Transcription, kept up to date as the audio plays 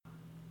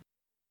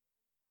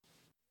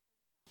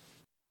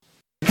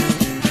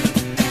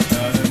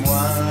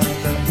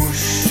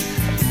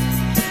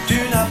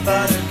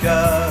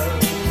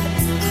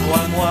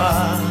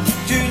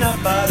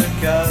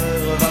cœur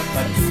va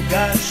pas tout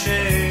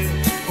gâcher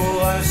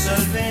pour un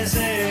seul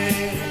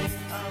baiser.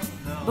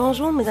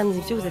 Bonjour, mesdames et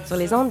messieurs, vous êtes sur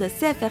les ondes de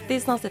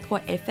CFRT 107.3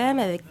 FM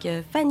avec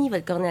Fanny,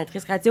 votre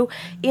coordinatrice radio,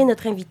 et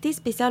notre invité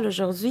spécial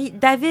aujourd'hui,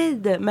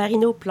 David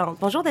Marino-Plante.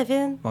 Bonjour,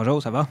 David.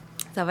 Bonjour, ça va?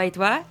 Ça va et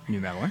toi?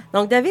 Numéro 1.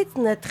 Donc, David,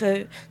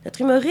 notre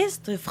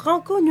humoriste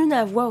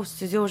franco-nunavois au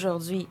studio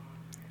aujourd'hui.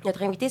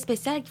 Notre invité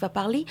spécial qui va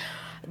parler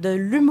de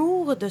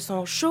l'humour, de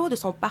son show, de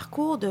son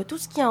parcours, de tout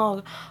ce qui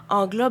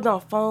englobe, dans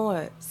le fond,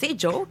 ses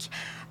jokes.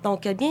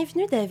 Donc,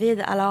 bienvenue,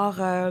 David. Alors,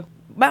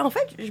 en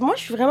fait, moi,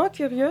 je suis vraiment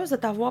curieuse de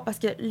t'avoir parce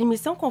que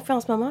l'émission qu'on fait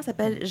en ce moment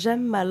s'appelle «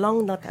 J'aime ma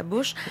langue dans ta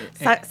bouche ».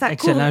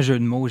 Excellent jeu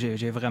de mots.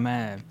 J'ai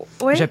vraiment...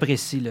 Oui?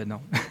 J'apprécie le nom.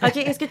 OK.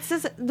 Est-ce que tu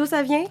sais d'où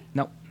ça vient?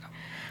 Non.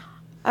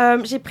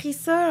 J'ai pris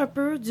ça un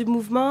peu du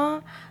mouvement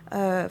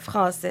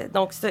français.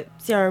 Donc,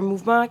 c'est un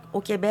mouvement au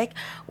Québec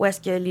où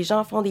est-ce que les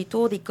gens font des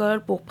tours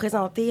d'école pour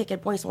présenter à quel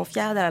point ils sont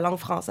fiers de la langue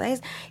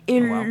française. Et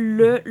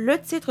le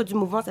titre du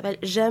mouvement s'appelle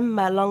 « J'aime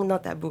ma langue dans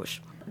ta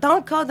bouche ». Dans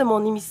le cadre de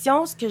mon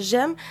émission, ce que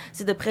j'aime,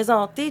 c'est de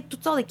présenter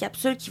toutes sortes de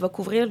capsules qui vont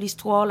couvrir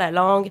l'histoire, la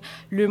langue,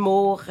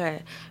 l'humour,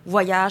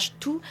 voyage,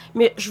 tout.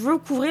 Mais je veux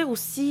couvrir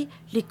aussi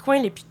les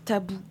coins les plus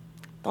tabous.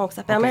 Donc,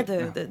 ça permet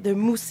de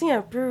mousser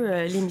un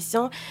peu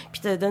l'émission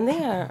puis de donner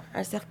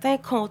un certain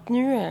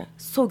contenu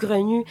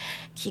saugrenu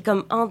qui est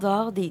comme en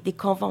dehors des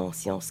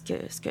conventions, ce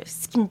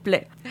qui me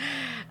plaît.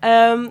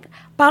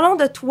 Parlons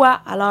de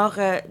toi. Alors,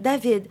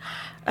 David,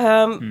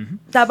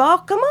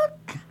 d'abord,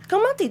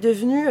 comment t'es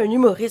devenu un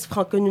humoriste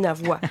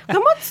franco-nunavois?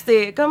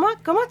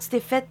 Comment tu t'es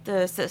fait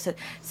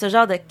ce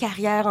genre de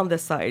carrière on the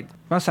side?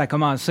 Je pense que ça a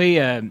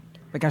commencé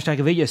quand je suis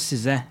arrivé il y a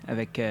 6 ans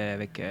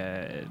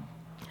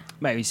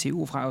ici,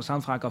 au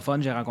centre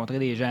francophone, j'ai rencontré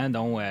des gens,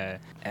 dont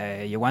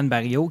Yoann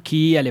Barrio,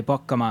 qui, à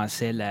l'époque,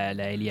 commençait la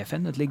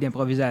LIFN, notre ligue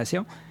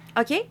d'improvisation.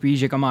 OK. Puis,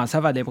 j'ai commencé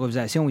à faire de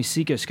l'improvisation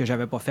ici, ce que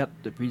j'avais pas fait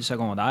depuis le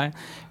secondaire.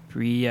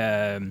 Puis,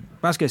 je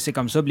pense que c'est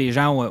comme ça que les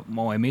gens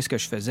m'ont aimé ce que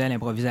je faisais à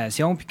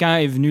l'improvisation. Puis, quand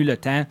est venu le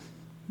temps,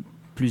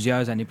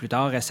 plusieurs années plus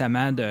tard,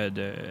 récemment,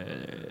 de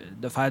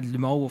faire de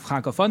l'humour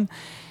francophone,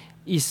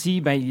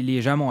 ici,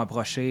 les gens m'ont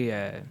approché...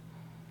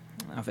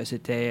 En fait,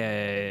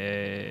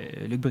 c'était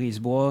Luc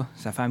Brisebois,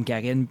 sa femme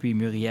Karine, puis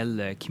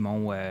Muriel qui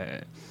m'ont...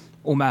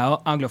 au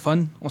Maha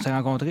anglophone, on s'est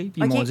rencontrés.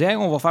 Puis ils m'ont dit hey, «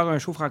 on va faire un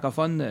show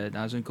francophone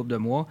dans une couple de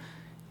mois.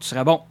 Tu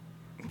serais bon. »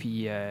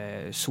 Puis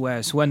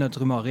soit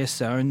notre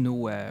humoriste, un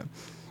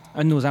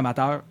de nos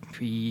amateurs.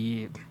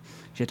 Puis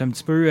j'étais un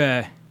petit peu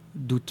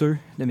douteux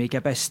de mes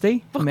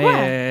capacités. Pourquoi?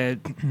 Mais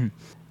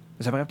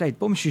ça pourrait peut-être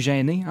pas, mais je suis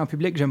gêné. En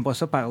public, j'aime pas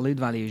ça parler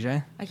devant les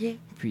gens. OK.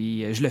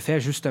 Puis je le fais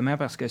justement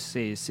parce que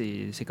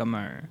c'est comme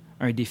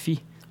un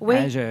défi. Oui.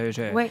 Hein,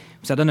 oui.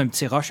 Ça donne un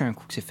petit rush un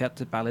coup que c'est fait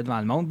de parler devant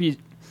le monde. Puis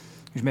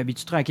je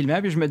m'habitue tranquillement,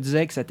 puis je me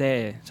disais que ça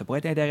pourrait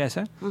être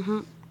intéressant.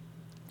 Mm-hmm.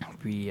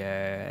 Puis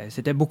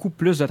c'était beaucoup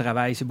plus de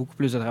travail. C'est beaucoup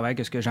plus de travail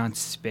que ce que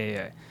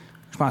j'anticipais.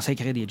 Je pensais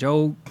écrire des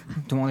jokes.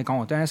 Tout le monde est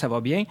content, ça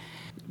va bien.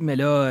 Mais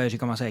là, j'ai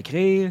commencé à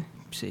écrire.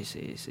 Puis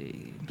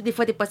Puis des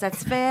fois, t'es pas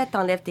satisfait,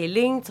 t'enlèves tes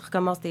lignes, tu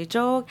recommences tes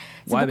jokes.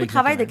 C'est beaucoup de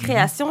travail de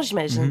création,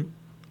 j'imagine. Mm-hmm.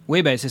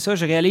 Oui, bien, c'est ça.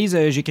 Je réalise,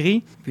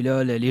 j'écris. Puis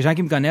là, les gens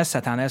qui me connaissent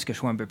s'attendaient à ce que je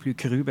sois un peu plus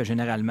cru. Ben,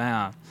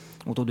 généralement,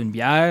 autour d'une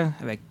bière,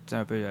 avec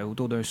un peu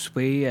autour d'un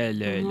souper,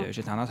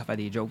 j'ai tendance à faire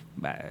des jokes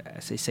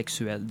assez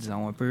sexuels,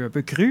 disons, un peu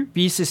crus.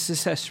 Puis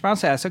je pense que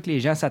c'est à ça que les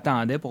gens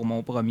s'attendaient pour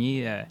mon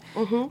premier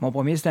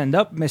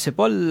stand-up. Mais c'est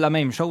pas la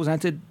même chose. Hein,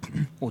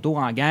 autour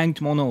en gang,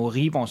 tout le monde on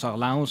rit, puis on se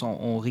relance,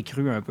 on rit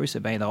cru un peu.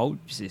 C'est bien drôle,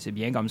 puis c'est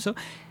bien comme ça.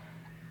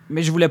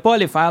 Mais je voulais pas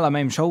aller faire la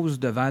même chose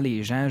devant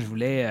les gens. Je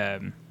voulais...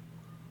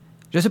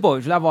 je sais pas,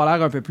 je voulais avoir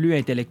l'air un peu plus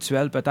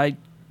intellectuel, peut-être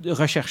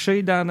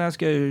recherché dans ce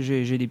que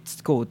j'ai des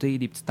petits côtés,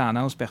 des petites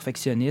tendances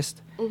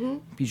perfectionnistes. Mm-hmm.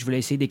 Puis je voulais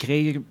essayer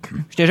d'écrire.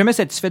 J'étais jamais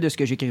satisfait de ce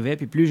que j'écrivais,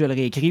 puis plus je le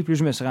réécris, plus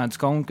je me suis rendu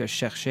compte que je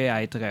cherchais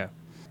à être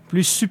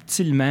plus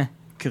subtilement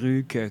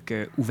cru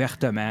que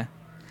ouvertement.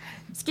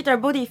 Ce qui est un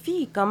beau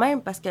défi quand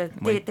même, parce que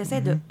tu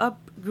essaies de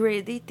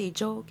upgrader tes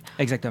jokes.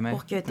 Exactement.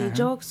 Pour que tes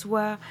jokes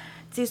soient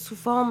sous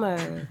forme...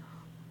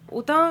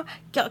 Autant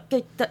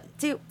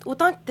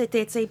que tu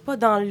n'essayes pas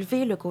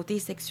d'enlever le côté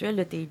sexuel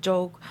de tes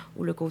jokes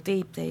ou le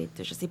côté,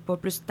 peut-être, je sais pas,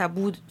 plus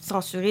tabou,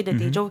 censuré de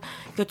tes jokes,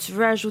 que tu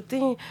veux ajouter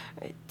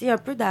un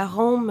peu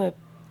d'arôme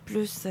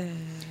plus...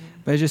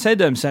 j'essaie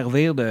de me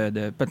servir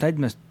peut-être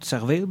me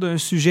servir d'un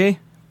sujet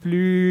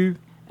plus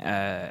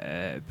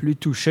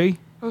touché.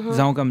 Mm-hmm.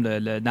 Disons, comme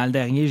dans le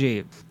dernier,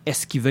 j'ai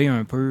esquivé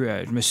un peu.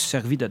 Je me suis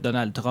servi de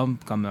Donald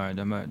Trump comme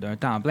d'un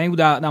temps plein. Ou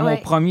dans mon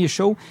premier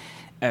show...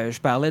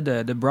 je parlais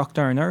de Brock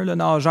Turner, le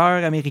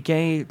nageur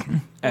américain,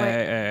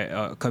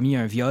 a commis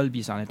un viol, puis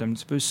il s'en est un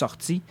petit peu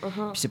sorti. Puis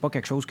c'est pas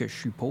quelque chose que je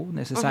suis pour,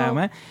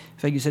 nécessairement.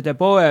 Fait que c'était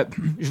pas...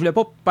 je voulais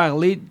pas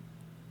parler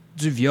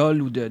du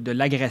viol ou de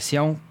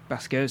l'agression,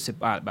 parce que c'est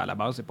pas, à la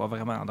base, c'est pas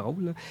vraiment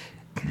drôle. Là.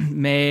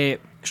 Mais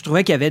je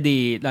trouvais qu'il y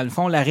avait dans le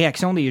fond, la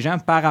réaction des gens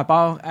par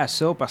rapport à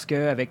ça, parce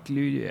qu'avec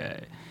lui...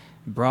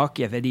 Brock,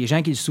 il y avait des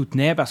gens qui le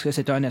soutenaient parce que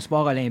c'était un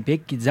espoir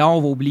olympique, qui disaient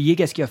on va oublier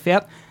qu'est-ce qu'il a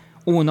fait.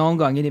 au nom de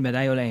gagner des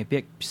médailles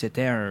olympiques. Puis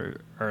c'était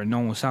un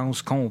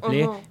non-sens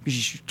complet. Puis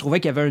je trouvais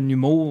qu'il y avait un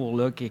humour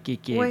là,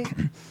 qui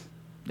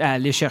à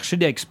aller chercher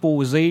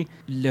d'exposer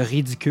le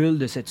ridicule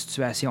de cette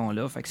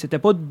situation-là. Fait que c'était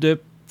pas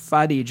de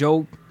faire des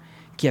jokes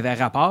qui avaient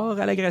rapport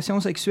à l'agression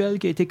sexuelle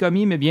qui a été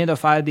commise, mais bien de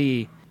faire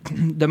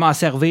de m'en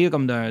servir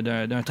comme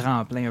d'un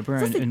tremplin, un peu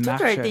ça, une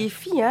marche. C'est tout un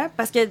défi, hein?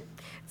 Parce que, tu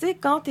sais,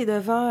 quand t'es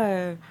devant...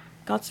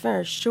 quand tu fais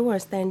un show, un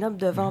stand-up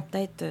devant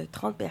peut-être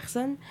 30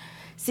 personnes,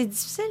 c'est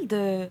difficile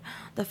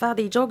de faire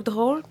des jokes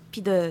drôles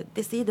puis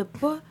d'essayer de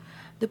pas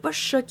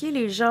choquer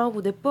les gens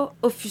ou de pas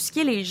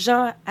offusquer les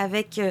gens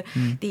avec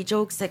des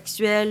jokes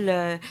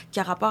sexuels qui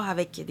ont rapport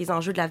avec des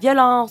enjeux de la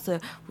violence,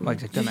 ou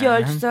du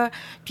viol, tout ça.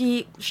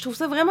 Puis je trouve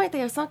ça vraiment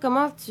intéressant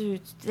comment tu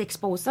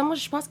t'exposes ça. Moi,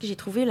 je pense que j'ai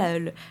trouvé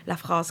la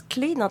phrase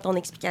clé dans ton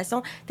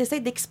explication. Tu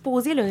essaies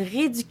d'exposer le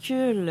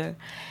ridicule.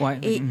 Ouais.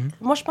 Et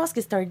moi, je pense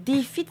que c'est un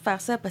défi de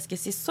faire ça parce que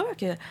c'est sûr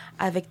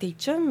qu'avec tes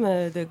chums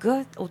de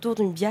gars autour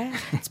d'une bière,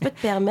 tu peux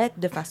te permettre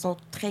de façon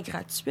très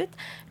gratuite,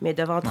 mais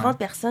devant 30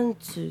 personnes,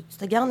 tu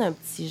te gardes un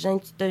petit gêne,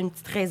 tu as une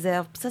petite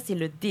réserve. Puis ça, c'est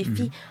le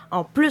défi,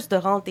 en plus de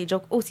rendre tes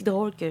jokes aussi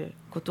drôles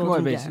qu'autour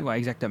d'une bière. Oui,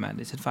 exactement,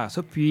 d'essayer de faire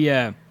ça. Puis,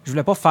 je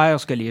voulais pas faire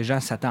ce que les gens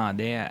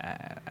s'attendaient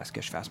à ce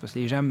que je fasse, parce que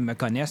les gens me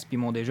connaissent puis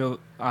m'ont déjà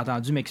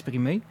entendu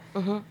m'exprimer.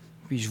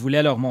 Puis je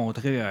voulais leur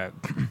montrer,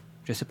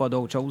 je sais pas,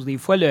 d'autres choses. Des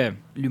fois,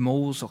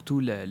 l'humour,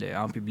 surtout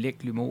en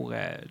public, l'humour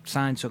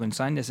sans être sur une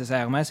scène,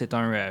 nécessairement, c'est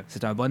un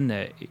bon...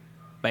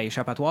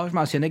 échappatoire. Je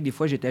mentionnais que des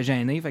fois, j'étais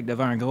gêné. Fait que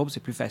devant un groupe, c'est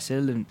plus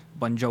facile. Une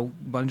bonne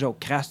joke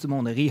crasse, tout le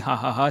monde rit. Ha,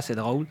 ha, ha, c'est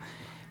drôle.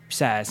 Puis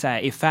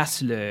ça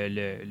efface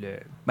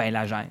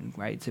la gêne.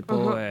 Right? C'est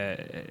pas...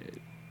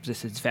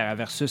 c'est différent.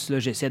 Versus, là,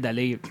 j'essaie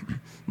d'aller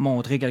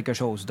montrer quelque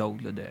chose d'autre.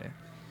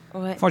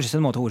 Enfin, j'essaie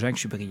de montrer aux gens que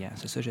je suis brillant.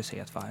 C'est ça que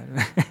j'essayais de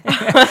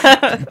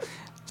faire.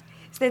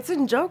 C'était-tu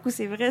une joke ou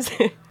c'est vrai?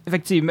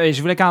 Effectivement. Je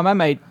voulais quand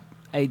même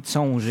être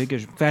songé, que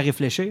je faire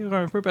réfléchir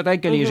un peu.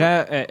 Peut-être que les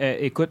gens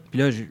écoutent. Puis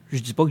là, je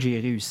dis pas que j'ai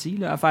réussi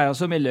là, à faire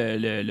ça, mais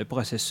le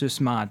processus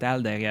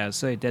mental derrière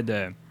ça était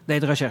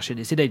d'être recherché,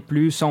 d'essayer d'être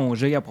plus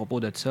songé à propos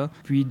de ça,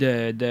 puis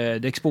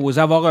d'exposer,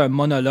 avoir un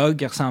monologue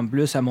qui ressemble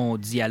plus à mon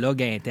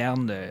dialogue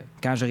interne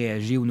quand je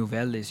réagis aux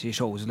nouvelles et ces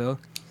choses-là.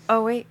 Ah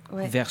oui.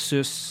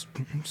 Versus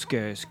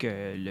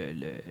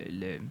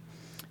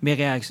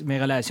mes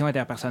relations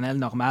interpersonnelles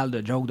normales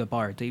de joke de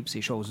party, puis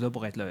ces choses-là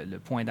pour être le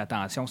point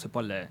d'attention, c'est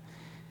pas le...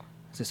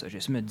 C'est ça, j'ai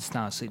su me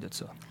distancer de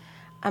ça.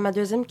 À ma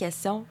deuxième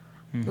question,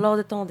 lors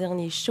de ton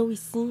dernier show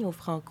ici, au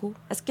Franco,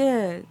 est-ce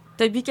que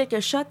tu as bu quelques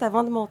shots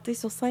avant de monter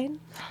sur scène?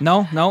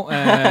 Non.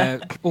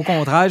 Au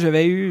contraire,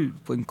 j'avais eu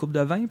une coupe de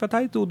vin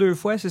peut-être ou 2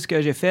 fois. C'est ce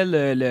que j'ai fait.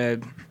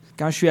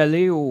 Quand je suis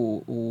allé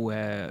au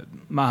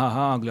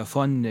Mahaha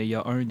anglophone, il y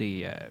a un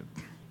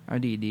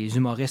des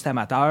humoristes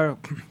amateurs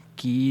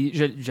qui...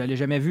 Je ne l'ai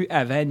jamais vu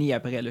avant ni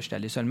après. Je suis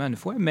allé seulement une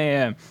fois,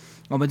 mais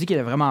on m'a dit qu'il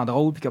était vraiment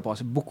drôle et qu'il a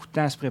passé beaucoup de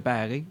temps à se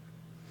préparer.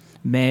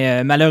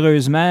 Mais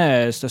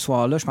malheureusement, ce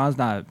soir-là, je pense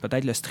dans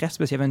peut-être le stress,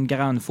 parce qu'il y avait une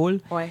grande foule,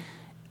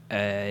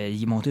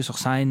 il est monté sur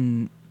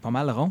scène pas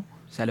mal rond.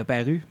 Ça l'a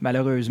paru,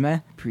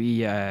 malheureusement.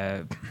 Puis,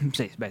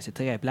 c'est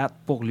très plate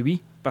pour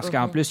lui, parce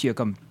qu'en plus, il a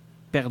comme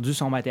perdu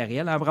son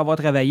matériel. Après avoir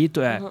travaillé,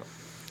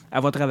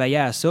 avoir travaillé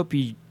à ça,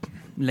 puis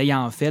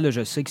l'ayant fait, là,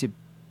 je sais que c'est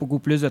beaucoup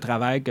plus de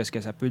travail que ce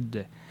que ça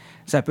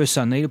peut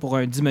sonner. Pour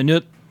un 10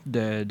 minutes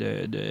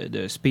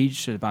de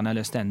speech pendant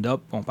le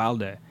stand-up, on parle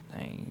de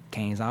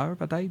 15 heures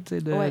peut-être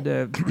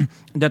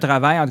de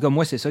travail. En tout cas,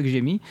 moi, c'est ça que j'ai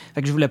mis.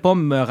 Fait que je voulais pas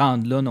me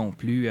rendre là non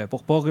plus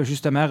pour pas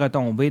justement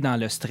retomber dans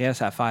le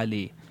stress à faire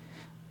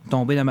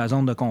tomber dans ma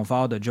zone de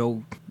confort de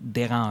jokes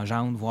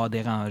dérangeantes, voire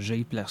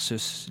dérangées,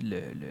 versus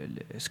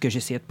ce que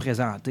j'essayais de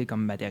présenter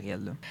comme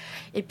matériel. Là.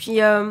 Et puis,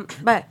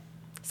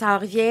 ça a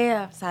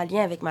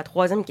lien avec ma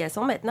troisième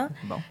question maintenant.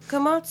 Bon.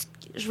 Comment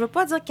je veux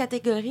pas dire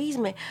catégorises,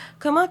 mais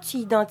comment tu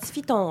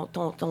identifies ton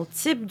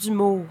type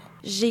d'humour?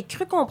 J'ai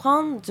cru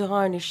comprendre durant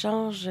un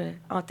échange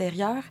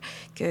antérieur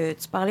que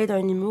tu parlais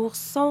d'un humour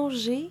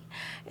songé,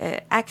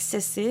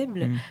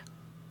 accessible.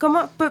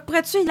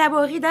 Pourrais-tu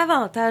élaborer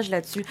davantage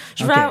là-dessus?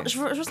 Je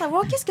veux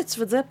savoir qu'est-ce que tu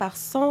veux dire par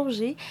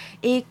songer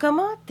et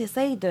comment tu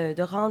essaies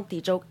de rendre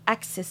tes jokes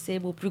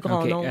accessibles au plus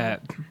grand nombre?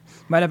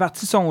 La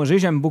partie songer,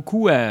 j'aime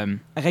beaucoup,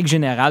 règle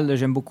générale, là,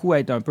 j'aime beaucoup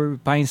être un peu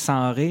pince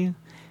sans rire,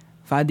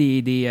 faire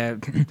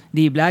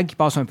des blagues qui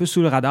passent un peu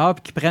sous le radar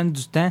puis qui prennent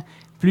du temps.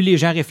 Plus les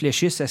gens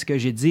réfléchissent à ce que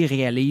j'ai dit,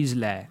 réalisent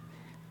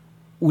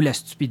la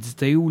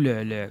stupidité ou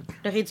le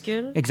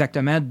ridicule.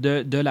 Exactement,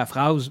 de la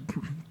phrase.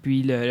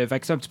 Puis fait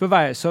que c'est un petit peu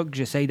vers ça que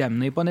j'essaye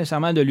d'amener. Pas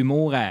nécessairement de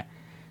l'humour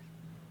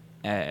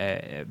tu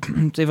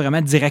sais,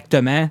 vraiment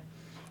directement.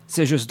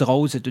 C'est juste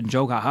drôle, c'est une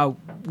joke.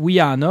 Oui, il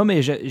y en a,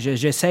 mais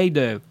j'essaye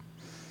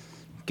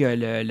que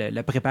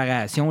la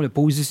préparation, le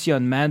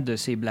positionnement de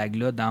ces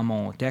blagues-là dans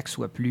mon texte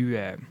soit plus...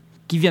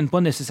 qui ne viennent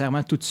pas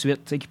nécessairement tout de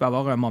suite, tu sais, qu'il peut y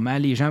avoir un moment.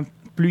 Les gens,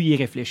 plus ils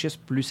réfléchissent,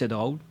 plus c'est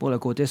drôle pour le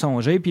côté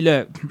songé. Puis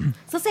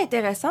ça, c'est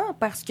intéressant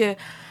parce que,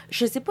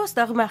 je ne sais pas si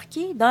tu as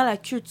remarqué, dans la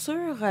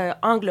culture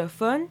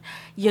anglophone,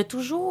 il y a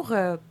toujours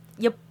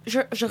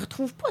je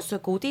retrouve pas ce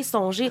côté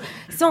songé.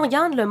 Si on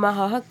regarde le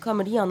Mahaha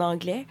comedy en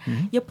anglais,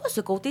 il y a pas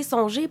ce côté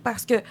songé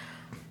parce que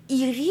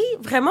il rit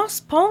vraiment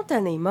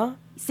spontanément.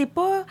 C'est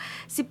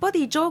pas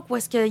des jokes où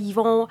est-ce qu'ils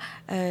vont,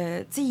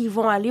 ils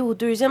vont aller au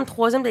 2e,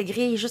 3e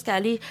degré jusqu'à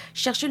aller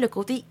chercher le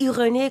côté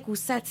ironique ou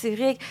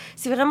satirique.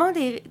 C'est vraiment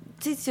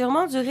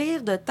du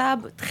rire de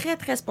table très,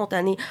 très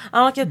spontané.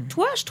 Alors que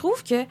toi, je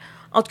trouve que,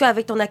 en tout cas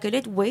avec ton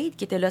acolyte Wade,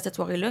 qui était là cette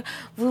soirée-là,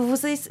 vous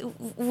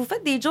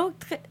faites des jokes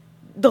très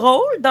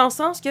drôles dans le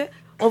sens que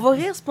on va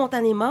rire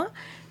spontanément,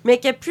 mais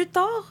que plus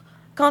tard,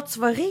 quand tu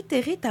vas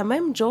réitérer ta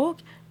même joke,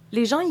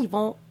 les gens, ils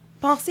vont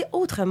penser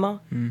autrement.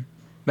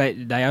 Ben,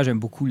 d'ailleurs, j'aime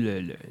beaucoup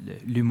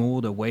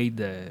l'humour de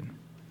Wade.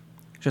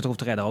 Je le trouve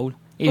très drôle.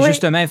 Et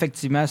justement,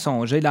 effectivement,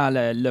 songer dans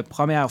la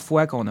première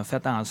fois qu'on a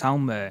fait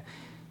ensemble,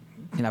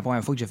 la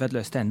première fois que j'ai fait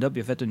le stand-up,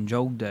 il a fait une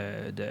joke de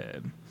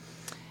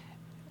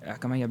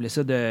comment il appelait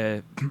ça?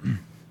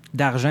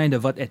 D'argent et de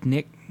vote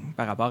ethnique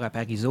par rapport à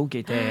Parizeau, qui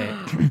était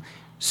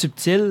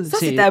subtil. Ça,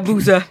 c'est tabou,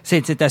 ça.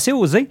 C'est assez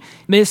osé.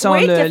 Mais son,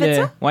 qui a fait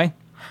ça? Ouais.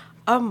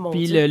 Oh, mon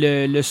puis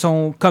Dieu.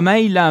 son, comment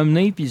il l'a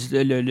amené, puis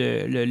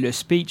le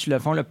speech,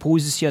 le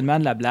positionnement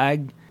de la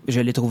blague, je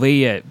l'ai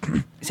trouvé,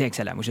 c'est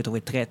excellent. Moi, je l'ai trouvé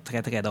très,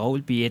 très, très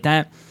drôle. Puis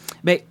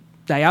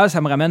d'ailleurs,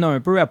 ça me ramène un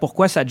peu à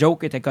pourquoi sa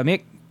joke était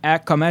comique, à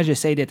comment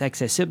j'essaie d'être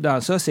accessible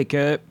dans ça, c'est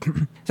que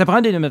ça prend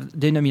des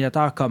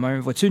dénominateurs communs.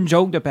 Vois-tu une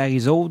joke de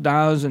Parizeau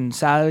dans une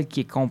salle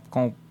qui est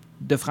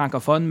de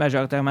francophones,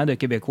 majoritairement de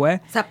Québécois?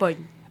 Ça pogne.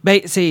 Ben,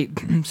 c'est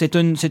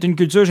une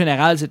culture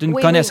générale, c'est une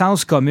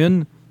connaissance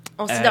commune.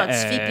 On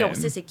s'identifie, puis on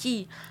sait c'est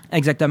qui.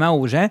 Exactement,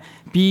 aux gens.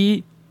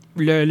 Puis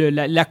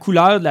la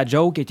couleur de la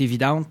joke est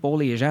évidente pour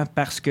les gens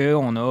parce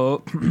qu'on a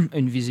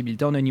une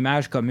visibilité, on a une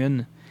image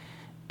commune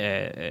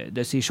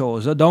de ces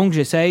choses-là. Donc,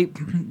 j'essaie,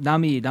 dans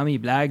mes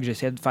blagues,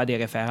 j'essaie de faire des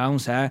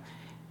références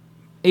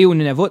et au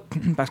Nunavut,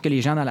 parce que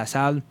les gens dans la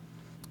salle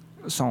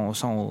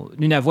sont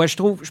Nunavois.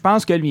 Je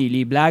pense que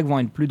les blagues vont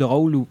être plus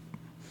drôles ou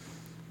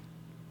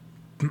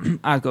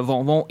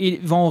vont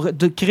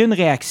créer une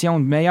réaction,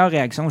 une meilleure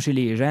réaction chez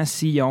les gens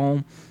s'ils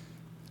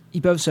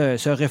ils peuvent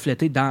se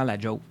refléter dans la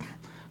joke.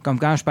 Comme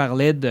quand je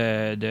parlais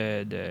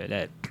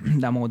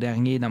dans mon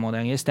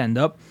dernier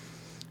stand-up,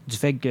 du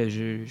fait que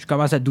je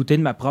commence à douter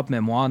de ma propre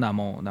mémoire dans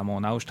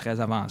mon âge très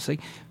avancé,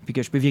 puis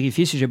que je peux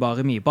vérifier si j'ai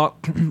barré mes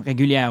portes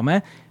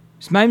régulièrement.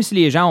 Même si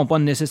les gens n'ont pas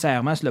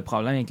nécessairement le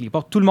problème avec les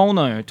portes, tout le monde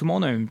a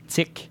un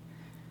tic.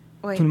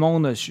 Oui. Tout le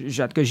monde, en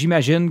tout cas,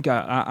 j'imagine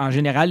qu'en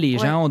général, les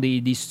gens ont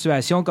des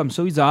situations comme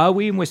ça. Ils disent « Ah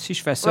oui, moi aussi,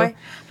 je fais ça. »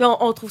 Puis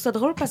on trouve ça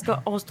drôle parce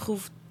qu'on se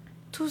trouve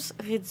tous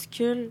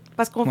ridicules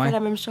parce qu'on fait la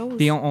même chose.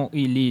 Puis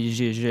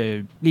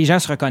les gens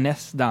se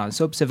reconnaissent dans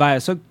ça. Puis c'est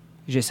vers ça que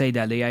j'essaie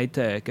d'aller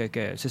être...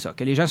 c'est ça,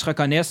 que les gens se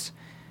reconnaissent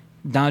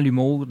dans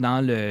l'humour,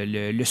 dans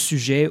le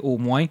sujet au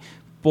moins,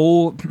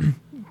 pour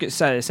que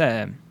ça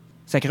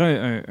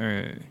crée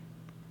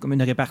comme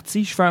une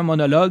répartie. Je fais un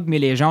monologue, mais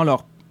les gens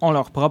ont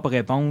leur propre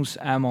réponse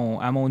à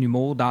mon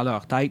humour dans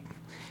leur tête,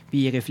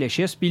 puis ils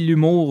réfléchissent, puis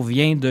l'humour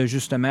vient de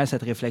justement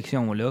cette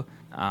réflexion-là,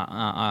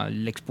 en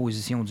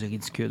l'exposition du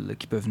ridicule là,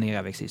 qui peut venir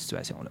avec ces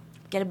situations-là.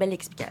 Quelle belle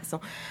explication.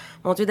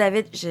 Mon Dieu,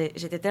 David,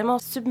 j'étais tellement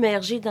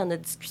submergée dans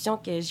notre discussion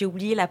que j'ai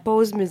oublié la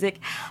pause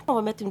musique. On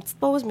va mettre une petite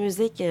pause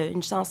musique,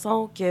 une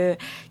chanson que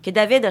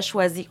David a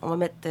choisie. On va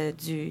mettre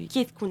du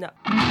Keith Kuna.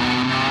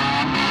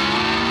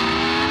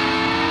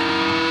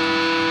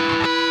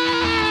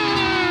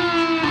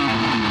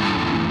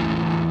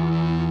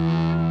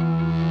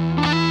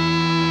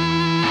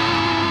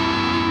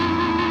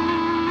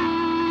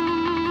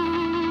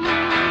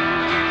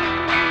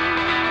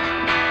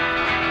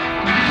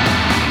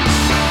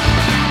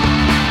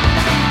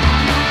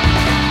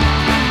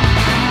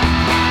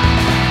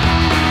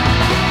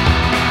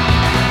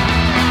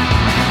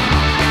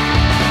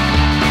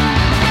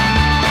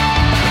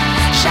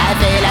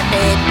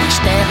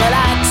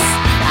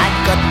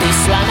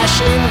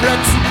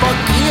 V'là-tu pas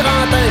qui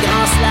rentre un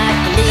grand slack,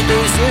 les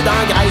deux yeux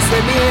dans graisse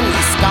de mine,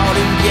 il se colle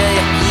une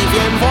bière, il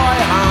vient me voir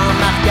en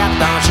me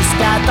regardant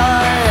jusqu'à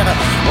terre.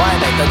 Ouais,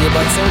 ben t'as des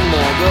bottines,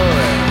 mon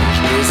gars,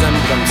 je les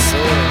aime comme ça.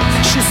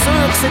 J'suis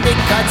sûr que c'est des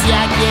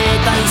Kodiak, viens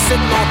t'en ici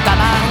de mon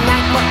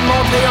tabarnak, m'a te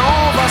montrer,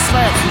 on va se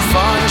faire du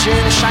fun. J'ai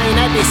une chaîne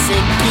à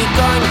bicycle qui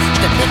cogne,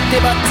 j'te pique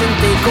tes bottines,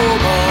 tes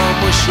cobras.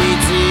 Moi j't'ai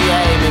dit,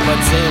 hey, mes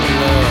bottines,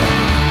 là,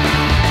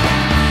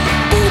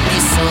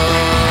 oublie ça.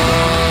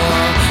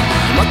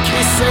 M'a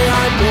crissé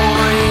un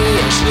point,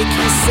 j'l'ai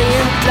crissé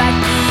une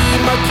claque,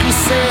 il m'a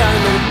crissé un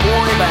autre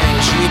point, ben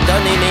j'lui ai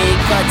donné mes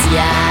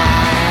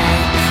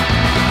Kodiak.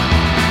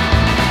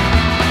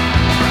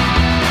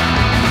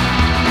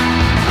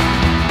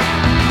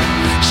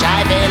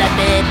 J'avais la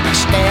tête pis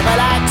j'étais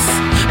relax,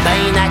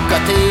 ben à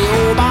côté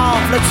au bar,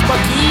 v'là-tu pas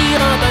qui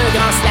rentre un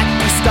grand slack,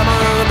 pis se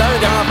commande un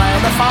grand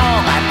verre de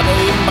fort.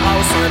 Après il me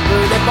brasse un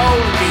peu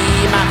l'épaule, pis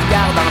il me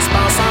regarde en se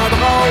pensant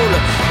drôle.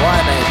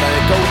 Ouais ben t'es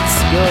un gros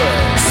petit gars,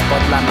 c'est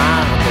pas de la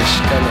merde, je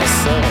connais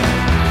ça.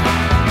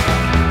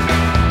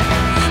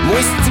 Moi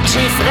c'est que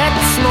j'ai frette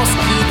sur mon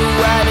skidoo,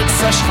 avec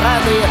ça j'fera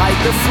des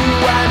rails de fou.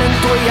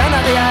 Amène-toi en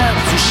arrière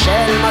du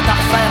shell, m'a t'en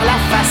refaire la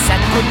face à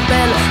coup de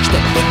pelle. J'te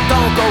pique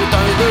ton côte, 1,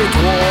 2,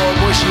 3.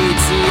 Moi j'ai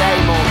dit, hey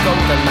mon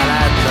côte, t'es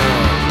malade là.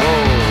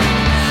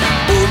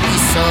 Oh,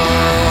 oublie ça.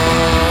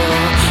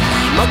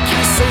 Il m'a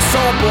crissé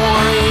son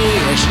poing,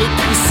 j'ai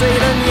crissé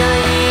le mien.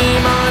 Il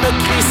m'en a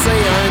crissé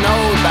un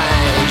autre, ben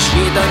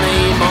j'ai donné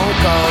mon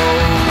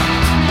côte.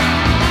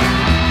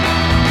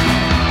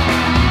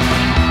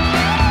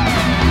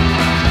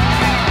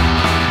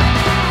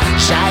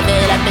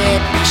 J'avais la paix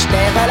pis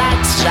j'étais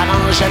relax,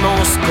 j'arrangeais mon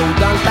scope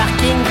dans le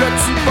parking, là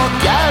tu pas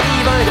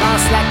qu'arrive un grand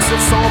slack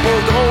sur son beau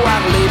gros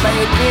Harley ben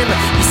prime.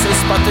 Il s'est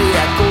spoté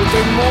à côté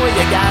de moi,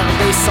 il a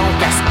gardé son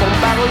casque pour me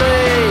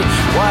parler.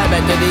 Ouais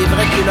ben t'as des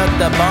vraies culottes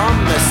de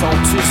bombe, mais sont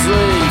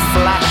usées, ils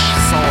flashent,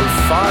 sont le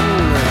fun.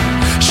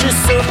 J'suis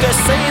sûr que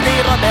c'est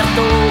des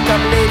Roberto,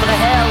 comme les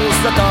vrais Hells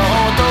de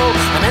Toronto.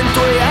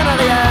 Amène-toi en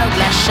arrière de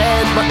la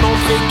chaîne, va te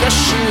montrer que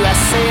j'suis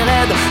assez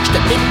raide.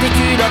 J'te pique tes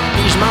culottes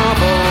pis j'm'en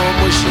vais.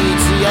 Moi j'ai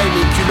dit, hey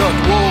les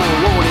culottes, wow,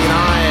 wow les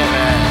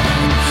nerfs.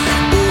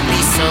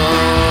 Oublie ça.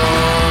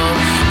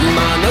 Il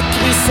m'en a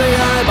crissé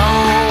un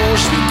bon,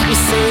 j'l'ai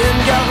crissé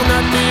une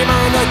garnotte. Il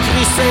m'en a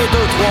crissé 2,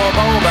 3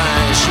 bons, ben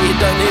j'ai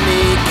donné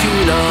mes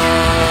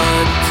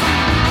culottes.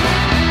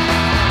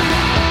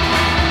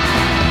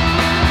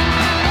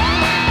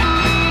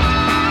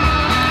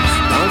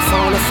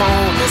 Le fond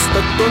de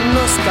cette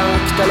toune-là, c'est quand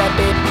t'as la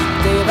paix pis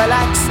t'es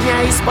relax.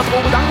 Niaise pas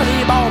trop dans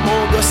les bars,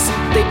 mon gars, si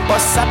t'es pas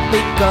sapé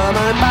comme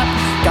un pape.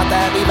 Quand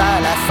t'arrives à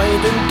la fin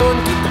d'une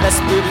toune, qu'il te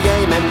reste plus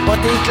rien, même pas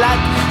tes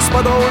claques. C'est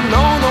pas drôle,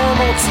 non, non,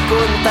 mon petit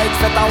coune, tête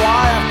fait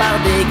avoir par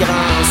des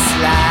grands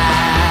slacks.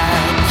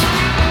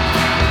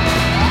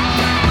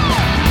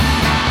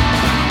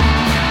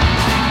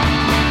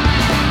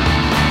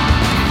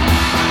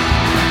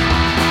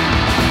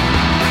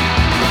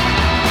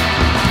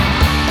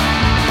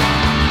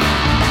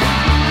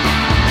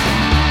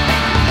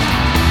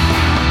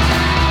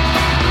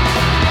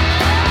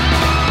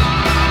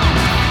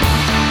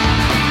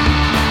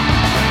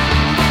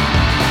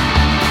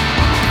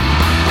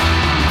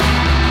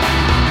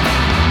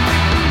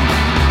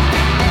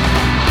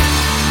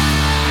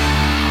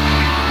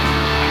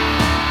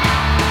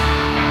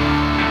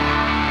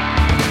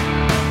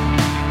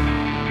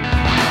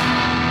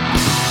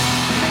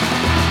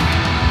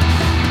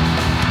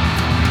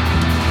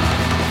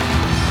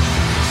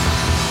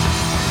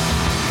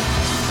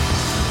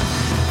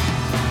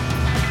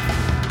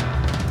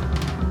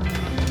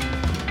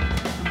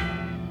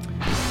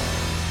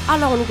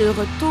 Alors, on est de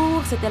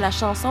retour. C'était la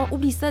chanson «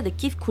 Oublie ça » de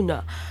Keith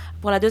Kuna.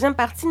 Pour la deuxième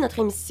partie de notre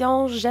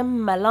émission, J'aime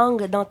ma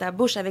langue dans ta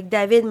bouche avec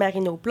David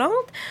Marino-Plante.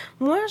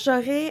 Moi,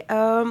 j'aurais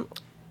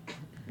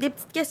des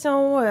petites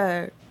questions,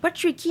 pas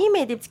tricky,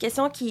 mais des petites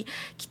questions qui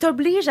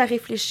t'obligent à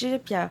réfléchir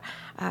puis à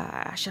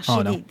chercher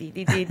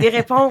des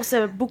réponses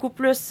beaucoup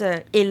plus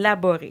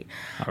élaborées.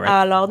 Right.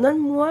 Alors,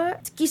 donne-moi,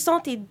 qui sont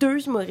tes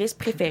 2 humoristes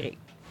préférés?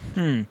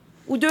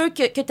 Ou 2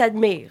 que tu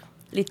admires?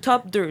 Les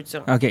top 2, tu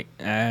vois. OK.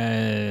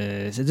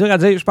 C'est dur à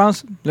dire, je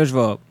pense. Là,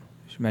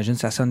 j'imagine que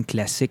ça sonne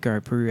classique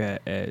un peu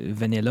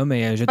vanilla,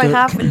 mais... C'est pas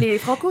grave, les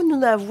Franco nous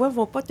la voix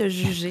vont pas te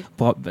juger.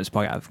 C'est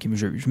pas grave qu'ils me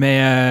jugent.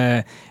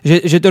 Mais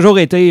j'ai toujours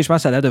été, je pense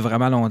que ça date de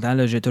vraiment longtemps,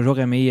 là, j'ai toujours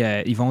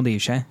aimé Yvon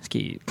Deschamps, ce qui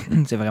est,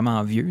 c'est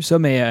vraiment vieux, ça,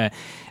 mais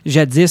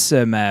jadis,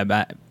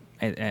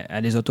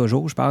 elle les a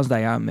toujours, je pense,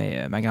 d'ailleurs,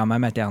 mais ma grand-mère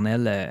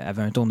maternelle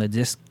avait un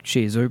tourne-disque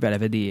chez eux, puis elle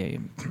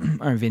avait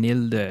un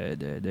vinyle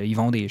de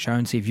Yvon Deschamps,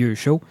 un de ses vieux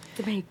shows.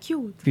 C'est bien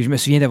cute. Puis je me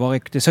souviens d'avoir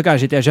écouté ça quand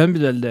j'étais jeune,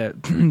 puis de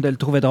le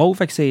trouver drôle.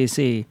 Fait que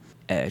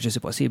je sais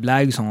pas, ces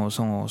blagues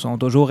sont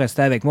toujours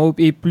restées avec moi.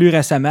 Et plus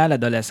récemment, à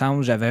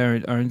l'adolescence,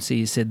 j'avais un de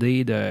ses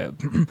CD,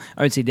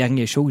 un de ses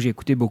derniers shows que j'ai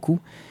écouté beaucoup.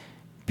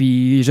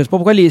 Puis je sais pas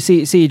pourquoi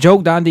ces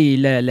jokes dans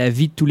la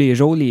vie de tous les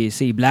jours,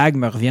 ces blagues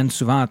me reviennent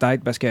souvent en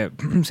tête parce que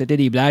c'était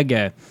des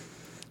blagues,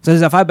 c'est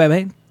des affaires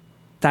ben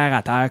terre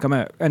à terre.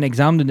 Comme un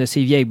exemple d'une de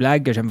ces vieilles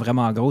blagues que j'aime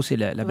vraiment gros, c'est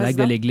la blague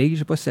de l'église. Je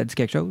sais pas si ça dit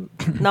quelque chose.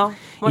 Non,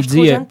 moi je suis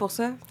trop jeune pour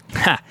ça.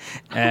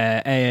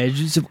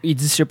 Il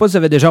dit, je sais pas si vous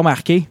avez déjà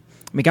remarqué,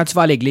 mais quand tu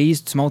vas à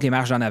l'église, tu montes les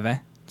marches en avant,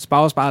 tu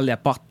passes par la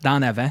porte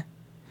d'en avant,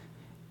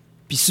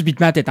 puis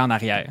subitement t'es en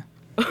arrière.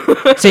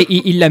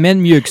 Il l'amène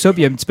mieux que ça,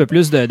 puis il y a un petit peu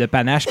plus de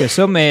panache que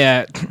ça,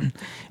 mais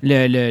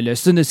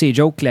c'est une de ces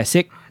jokes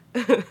classiques.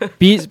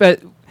 Puis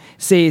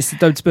c'est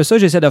un petit peu ça que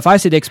j'essaie de faire,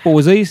 c'est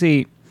d'exposer,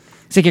 c'est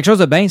quelque chose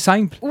de bien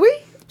simple. Oui.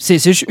 C'est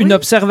juste une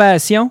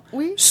observation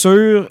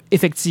sur,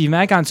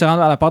 effectivement, quand tu rentres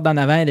dans la porte d'en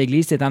avant à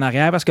l'église, tu es en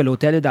arrière parce que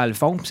l'hôtel est dans le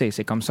fond,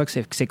 c'est comme ça que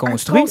c'est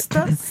construit. Un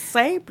constat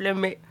simple,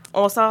 mais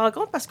on s'en rend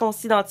compte parce qu'on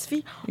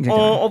s'identifie.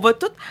 On va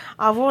tous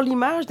avoir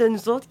l'image de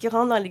nous autres qui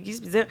rentrent dans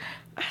l'église et dire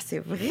 « Ah, c'est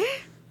vrai? »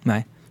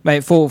 Ouais.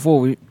 Ben,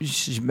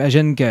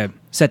 j'imagine que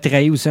ça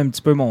trahit aussi un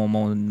petit peu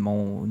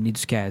mon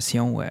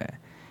éducation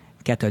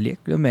catholique.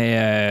 Là,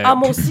 mais,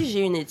 moi aussi,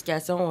 j'ai une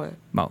éducation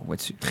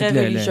très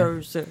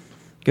religieuse.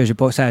 Que j'ai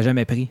pas, ça n'a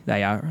jamais pris,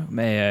 d'ailleurs.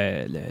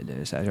 Mais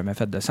ça n'a jamais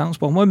fait de sens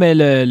pour moi. Mais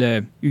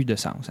le eu de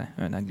sens, hein,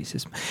 un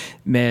anglicisme.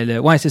 Mais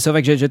ouais, c'est ça.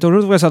 Fait que j'ai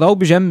toujours trouvé ça drôle.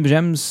 Puis j'aime,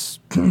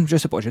 je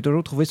sais pas, j'ai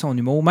toujours trouvé son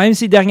humour. Même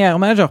si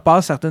dernièrement, je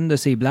repasse certaines de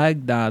ses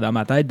blagues dans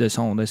ma tête de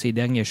ses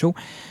derniers shows,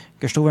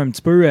 que je trouve un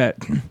petit peu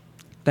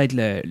peut-être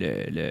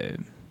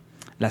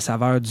la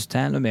saveur du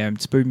temps, là, mais un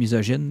petit peu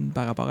misogyne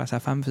par rapport à sa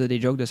femme. Il faisait des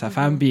jokes de sa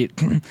femme,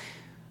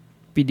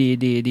 puis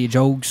des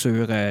jokes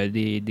sur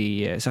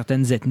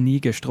certaines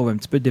ethnies que je trouve un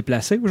petit peu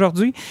déplacées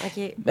aujourd'hui.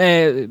 OK.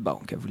 Bon,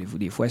 que voulez-vous,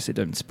 des fois, c'est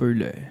un petit peu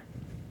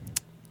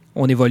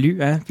on évolue,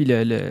 hein, puis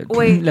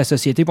Oui. la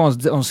société, puis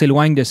on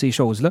s'éloigne de ces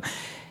choses-là.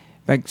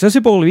 Fait que ça,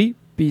 c'est pour lui,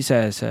 puis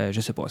ça, je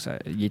sais pas,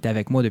 il est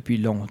avec moi depuis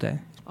longtemps.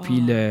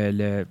 Puis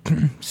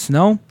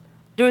sinon...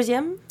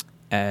 Deuxième?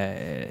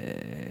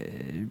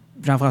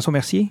 Jean-François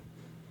Mercier.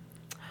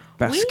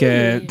 Parce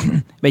que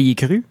il est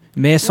cru,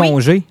 mais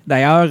songé.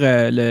 D'ailleurs,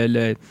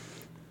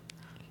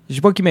 je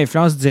sais pas qui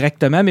m'influence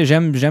directement, mais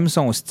j'aime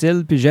son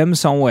style, puis j'aime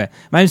son...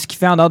 même ce qu'il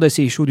fait en dehors de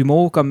ses shows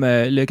d'humour, comme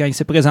quand il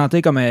s'est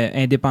présenté comme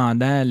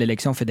indépendant à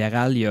l'élection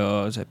fédérale, il y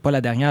a pas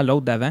la dernière,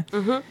 l'autre d'avant.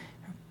 Mm-hmm.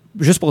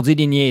 Juste pour dire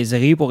des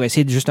niaiseries, pour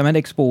essayer justement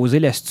d'exposer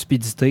la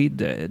stupidité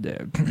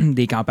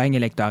des campagnes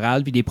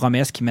électorales, puis des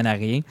promesses qui mènent à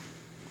rien.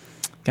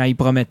 Quand il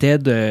promettait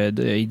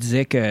il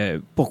disait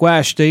que pourquoi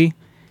acheter,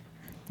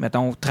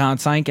 mettons,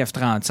 35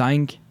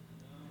 F-35,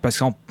 parce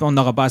qu'on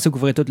n'aura pas assez à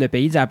couvrir tout le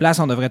pays. À la place,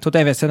 on devrait tout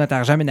investir notre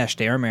argent, mais en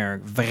acheter un, mais un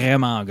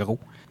vraiment gros.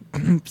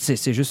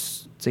 C'est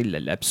juste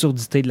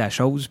l'absurdité de la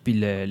chose, puis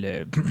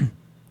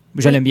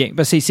je l'aime bien.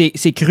 Parce que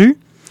c'est cru.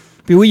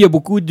 Puis oui, il y a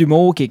beaucoup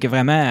d'humour qui est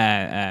vraiment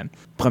à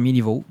premier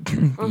niveau.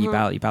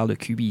 Il parle de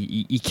cul,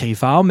 il crie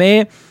fort,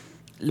 mais...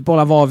 Pour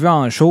l'avoir vu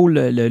en show,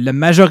 la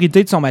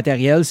majorité de son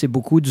matériel, c'est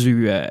beaucoup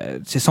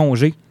c'est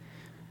songé.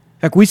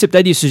 Fait que oui, c'est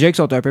peut-être des sujets qui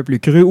sont un peu plus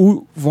crus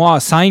ou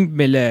voire simples,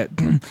 mais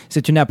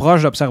c'est une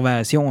approche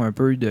d'observation un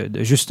peu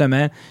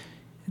justement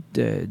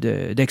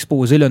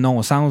d'exposer le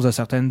non-sens de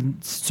certaines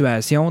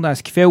situations dans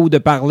ce qu'il fait ou de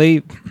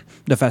parler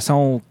de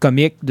façon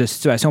comique de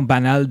situations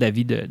banales de la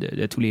vie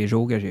de tous les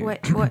jours que j'ai. Oui.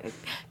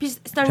 Puis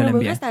c'est un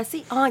humoriste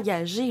assez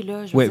engagé,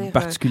 là. Oui,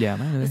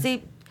 particulièrement.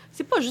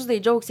 C'est pas juste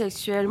des jokes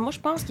sexuels. Moi, je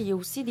pense qu'il y a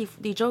aussi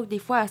des jokes, des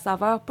fois, à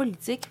saveur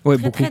politique,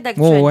 très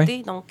d'actualité.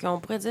 Ouais. Donc, on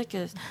pourrait dire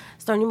que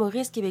c'est un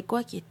humoriste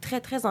québécois qui est très,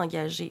 très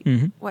engagé.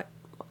 Mm-hmm. Ouais.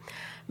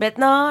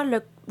 Maintenant,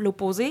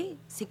 l'opposé,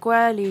 c'est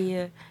quoi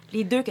les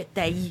deux que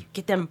t'haïs,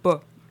 que t'aimes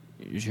pas?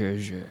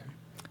 Je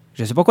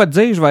sais pas quoi te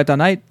dire, je vais être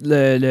honnête.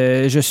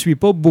 Je suis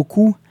pas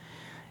beaucoup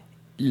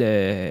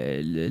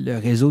le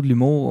réseau de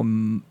l'humour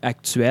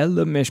actuel,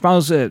 là, mais je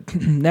pense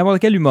n'importe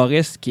quel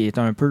humoriste qui est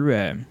un peu...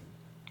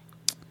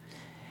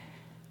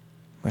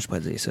 moi, je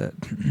pourrais dire ça.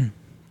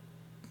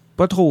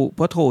 Pas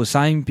trop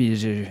simple, puis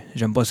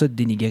j'aime pas ça de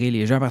dénigrer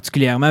les gens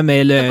particulièrement,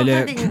 mais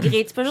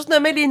dénigrer, tu peux juste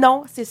nommer les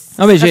noms.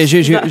 Non, mais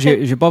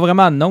j'ai pas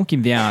vraiment de nom qui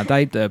me vient en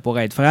tête, pour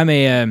être franc,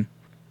 mais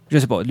je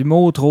sais pas,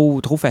 l'humour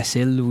trop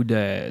facile ou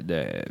de...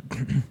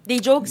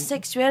 Des jokes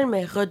sexuels,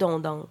 mais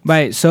redondants.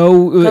 Ben, ça...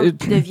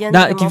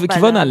 qui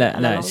va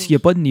dans s'il n'y a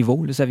pas de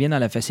niveau, là, ça vient dans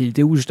la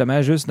facilité ou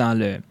justement juste dans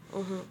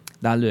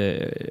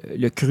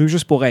le cru,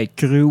 juste pour être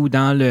cru, ou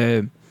dans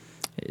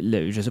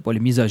je sais pas, le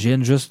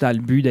misogyne, juste dans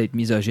le but d'être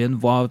misogyne,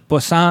 voire pas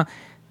sans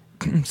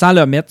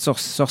le mettre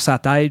sur sa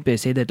tête et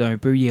essayer d'être un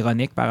peu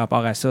ironique par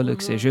rapport à ça, là,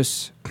 que c'est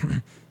juste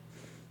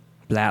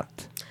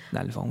plate,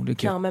 dans le fond. Là,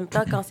 puis en même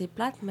temps, quand c'est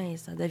plate, mais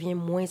ça devient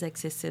moins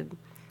accessible.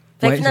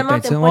 Fait que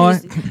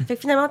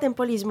finalement, t'aimes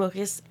pas les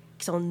humoristes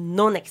qui sont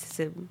non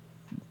accessibles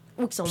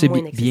ou qui sont moins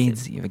accessibles. C'est bien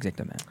dit,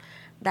 exactement.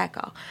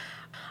 D'accord.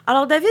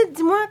 Alors, David,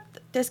 dis-moi,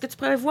 est-ce que tu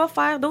prévois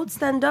faire d'autres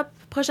stand-up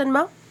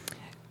prochainement?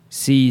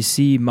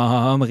 Si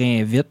Maha me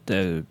réinvite,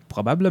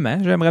 probablement.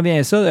 J'aimerais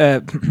bien ça.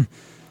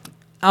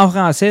 En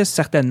français,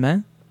 certainement.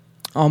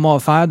 On m'a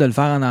offert de le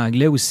faire en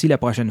anglais aussi la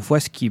prochaine fois,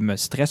 ce qui me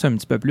stresse un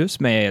petit peu plus,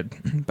 mais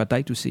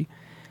peut-être aussi.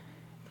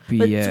 Puis,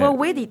 tu vois,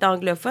 Wade est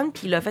anglophone,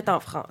 puis il l'a fait en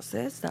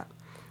français. Ça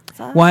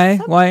a bien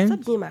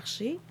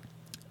marché.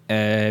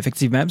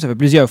 Effectivement, ça fait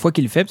plusieurs fois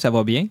qu'il le fait, puis ça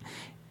va bien.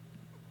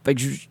 Fait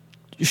que je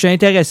suis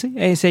intéressé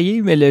à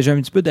essayer, mais j'ai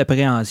un petit peu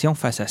d'appréhension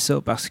face à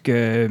ça, parce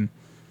que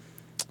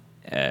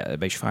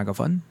je suis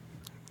francophone.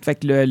 Fait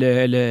que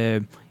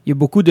il y a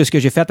beaucoup de ce que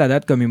j'ai fait à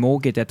date comme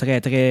humour qui était très,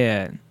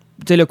 très...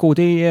 tu sais, le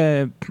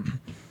côté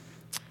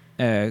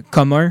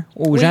commun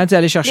aux gens. Tu sais,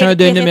 aller chercher un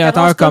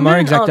dénominateur commun,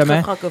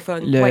 exactement.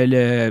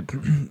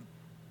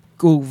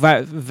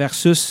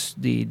 Versus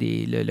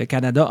le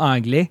Canada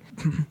anglais.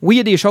 Oui, il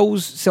y a des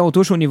choses, si on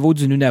touche au niveau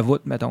du Nunavut,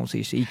 mettons,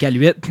 c'est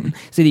Iqaluit,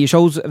 c'est des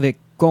choses avec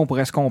quoi on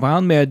pourrait se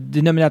comprendre, mais un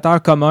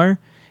dénominateur commun...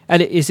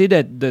 Allez, essayer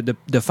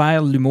de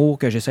faire l'humour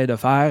que j'essaie de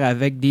faire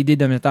avec des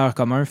dénominateurs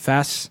communs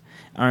face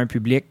à un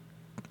public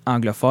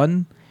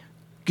anglophone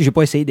que j'ai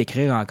pas essayé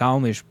d'écrire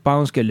encore, mais je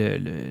pense que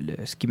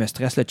ce qui me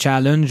stresse, le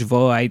challenge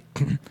va être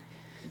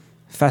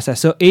face à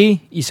ça. Et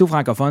ici, au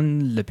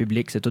francophone, le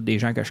public, c'est tous des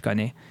gens que je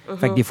connais.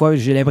 Fait que des fois,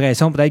 j'ai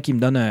l'impression peut-être qu'ils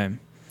me donnent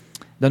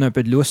un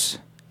peu de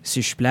lousse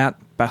si je suis plate,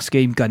 parce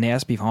qu'ils me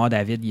connaissent, puis ils font « Ah,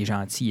 David, il est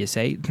gentil, il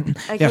essaye.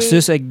 Okay. »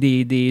 Versus avec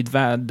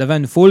devant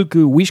une foule que,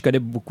 oui, je connais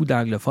beaucoup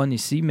d'anglophones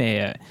ici,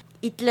 mais...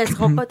 ils te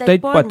laisseront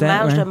peut-être pas une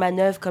marge de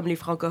manœuvre comme les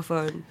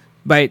francophones.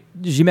 Ben,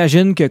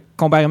 j'imagine que,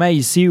 comparément à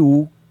ici,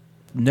 où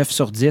 9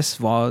 sur 10,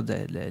 voire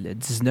le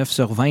 19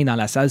 sur 20 dans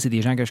la salle, c'est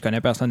des gens que je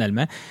connais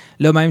personnellement.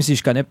 Là, même si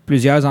je connais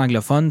plusieurs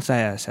anglophones,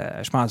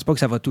 je pense pas que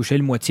ça va toucher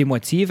le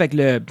moitié-moitié. Fait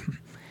que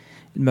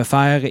me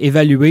faire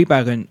évaluer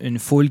par une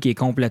foule qui est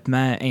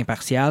complètement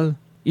impartiale,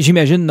 et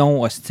j'imagine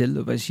non hostile,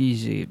 là, parce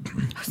qu'il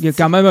y a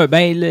quand même un...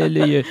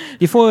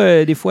 des fois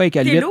avec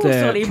T'es lourd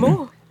sur les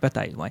mots.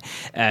 Peut-être, oui.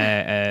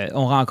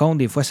 On rencontre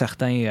des fois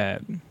certains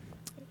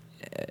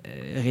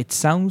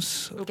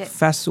réticences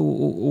face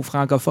aux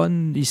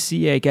francophones.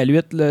 Ici, avec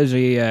Aluette, là,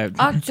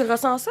 Tu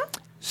ressens ça?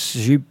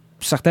 J'ai eu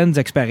certaines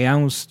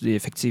expériences,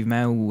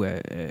 effectivement, où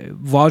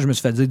voire je me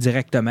suis fait dire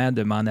directement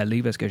de m'en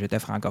aller parce que j'étais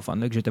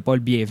francophone, là, que j'étais pas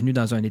le bienvenu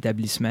dans un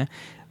établissement.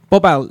 Pas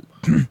par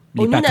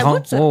les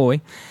patrons.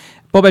 Oui.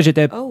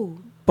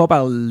 Pas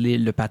par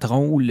le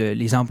patron ou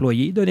les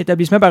employés d'un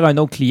établissement, par un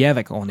autre client.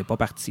 Fait qu'on n'est pas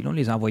parti, on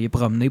les a envoyés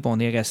promener puis on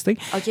est resté.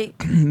 OK.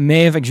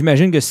 Mais fait que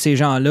j'imagine que ces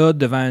gens-là,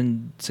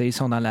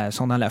 sont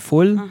dans la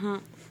foule. Mm-hmm.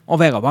 On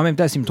verra. En même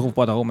temps, s'ils me trouvent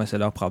pas drôle, mais c'est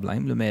leur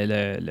problème. Là, mais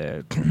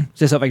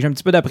c'est ça. Fait que j'ai un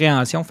petit peu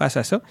d'appréhension face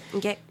à ça.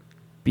 OK.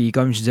 Puis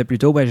comme je disais plus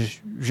tôt,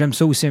 j'aime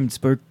ça aussi un petit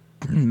peu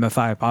me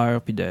faire peur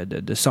puis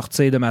de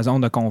sortir de ma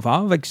zone de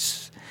confort. Fait que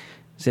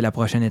c'est la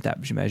prochaine étape,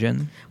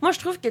 j'imagine. Moi, je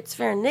trouve que tu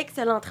fais un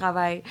excellent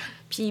travail.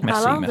 Puis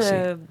merci.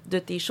 De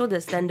tes shows de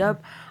stand-up,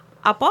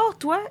 à part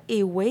toi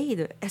et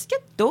Wade, est-ce qu'il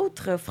y a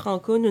d'autres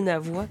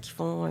franco-nunavois qui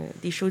font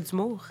des shows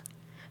d'humour?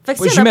 Fait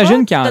que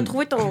j'imagine qu'il y a... T'as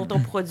trouvé ton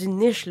produit de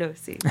niche, là.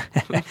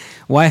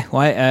 Ouais.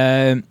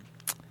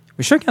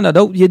 Je suis sûr qu'il y en a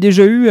d'autres. Il y a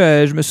déjà eu,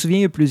 je me souviens,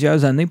 il y a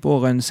plusieurs années,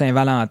 pour une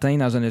Saint-Valentin,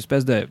 dans une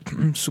espèce de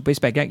souper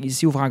spectacle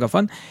ici au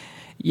francophone,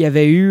 il y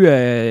avait eu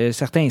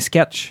certains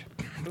sketchs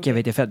qui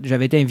avaient été faits.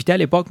 J'avais été invité à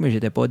l'époque, mais je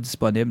n'étais pas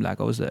disponible à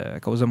cause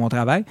de mon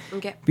travail.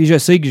 Okay. Puis je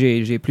sais que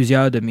j'ai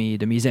plusieurs de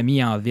mes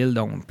amis en ville,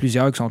 donc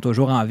plusieurs qui sont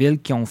toujours en ville,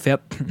 qui ont fait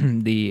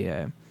des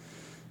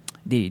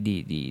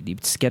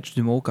petits sketchs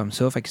d'humour comme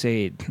ça. Fait que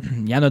il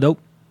y en a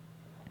d'autres.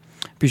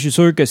 Puis je suis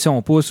sûr que si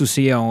on pousse ou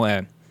si on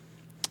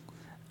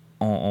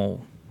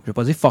je vais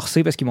pas dire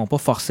forcer parce qu'ils m'ont pas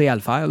forcé à le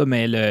faire, là,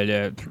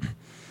 mais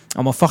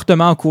on m'a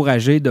fortement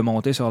encouragé de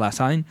monter sur la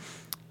scène.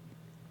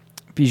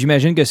 Puis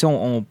j'imagine que si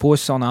on en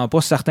pousse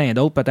certains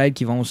d'autres, peut-être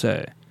qu'ils vont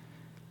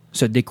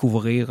se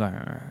découvrir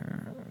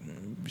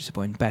je sais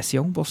pas, une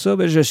passion pour ça.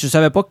 Je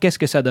savais pas qu'est-ce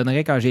que ça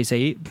donnerait quand j'ai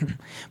essayé. Puis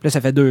là, ça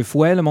fait 2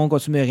 fois, le monde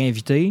continue de me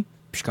réinviter.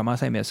 Puis je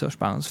commence à aimer ça, je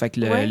pense. Fait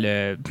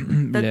que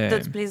T'as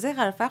du plaisir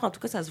à le faire, en tout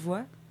cas, ça se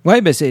voit.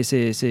 Oui, ben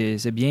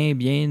c'est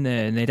bien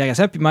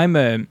intéressant. Puis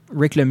même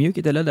Rick Lemieux,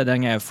 qui était là la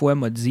dernière fois,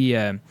 m'a dit...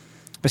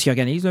 parce qu'il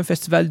organise un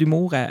festival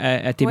d'humour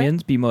à Timmins,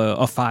 puis il m'a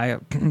offert,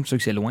 je sais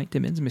que c'est loin,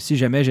 Timmins, mais si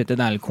jamais j'étais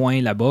dans le coin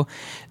là-bas,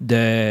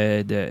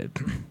 de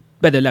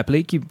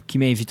l'appeler, qui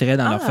m'inviterait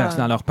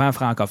dans leur pan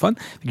francophone.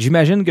 Fait que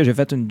j'imagine que j'ai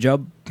fait une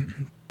job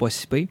pas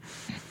si pire.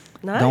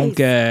 Nice. Donc,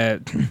 je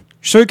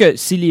suis sûr que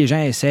si les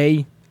gens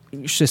essayent,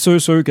 je suis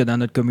sûr que dans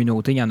notre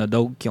communauté, il y en a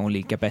d'autres qui ont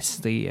les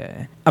capacités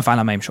à faire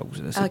la même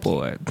chose. C'est okay. pas...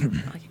 Okay.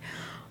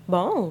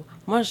 Bon,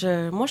 moi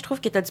je trouve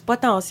que tu as du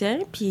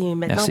potentiel, puis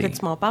maintenant que tu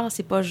m'en parles,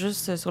 c'est pas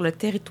juste sur le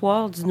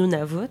territoire du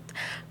Nunavut.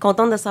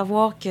 Contente de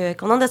savoir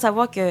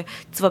que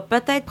tu vas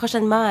peut-être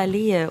prochainement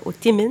aller au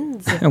Timmins.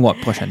 Oui,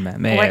 prochainement,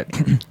 mais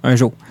un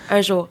jour.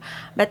 Un jour.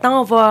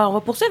 Maintenant, on va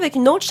poursuivre avec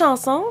une autre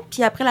chanson,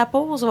 puis après la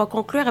pause, on va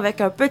conclure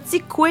avec un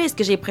petit quiz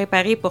que j'ai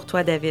préparé pour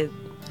toi, David.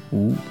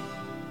 Ouh.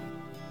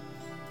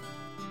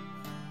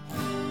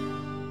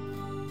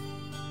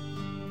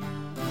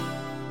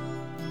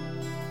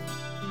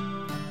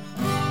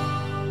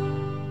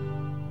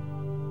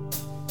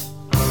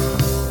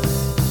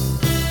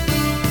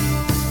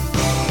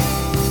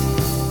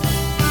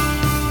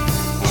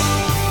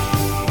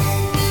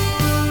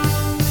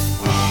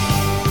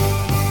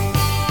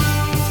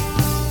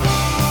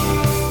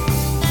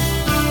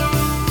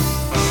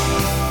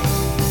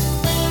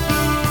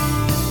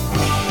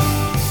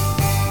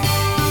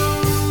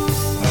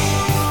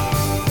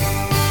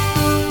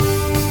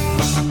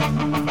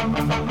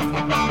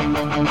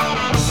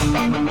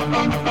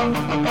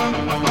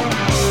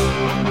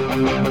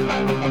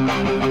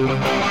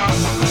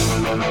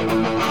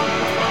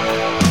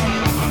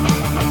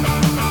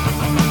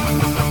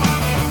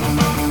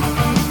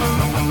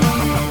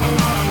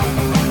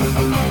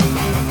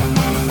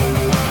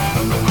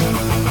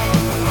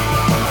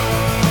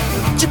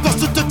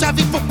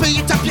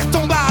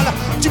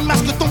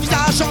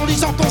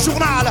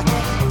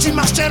 Tu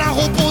marches tel un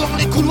robot dans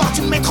les couloirs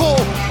du métro.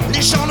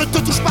 Les gens ne te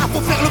touchent pas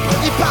pour faire le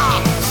premier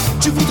pas.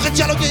 Tu voudrais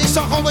dialoguer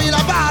sans renvoyer la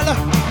balle.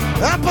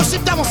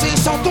 Impossible d'avancer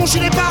sans ton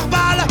gilet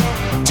pare-balles.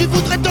 Tu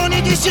voudrais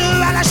donner des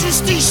yeux à la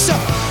justice.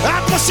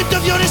 Impossible de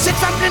violer cette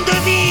femme pleine de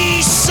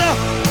vices.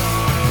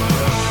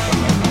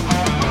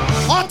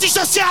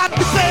 Antisocial,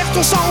 tu perds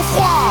ton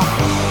sang-froid.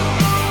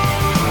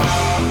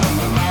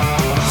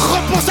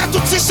 Repense à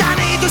toutes ces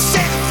années de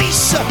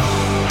service.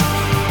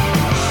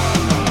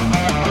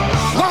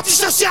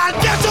 Antisocial,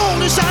 bientôt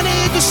les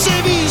années de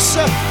sévices.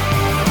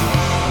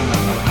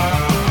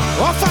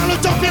 Enfin le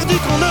temps perdu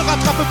qu'on ne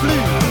rattrape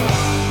plus.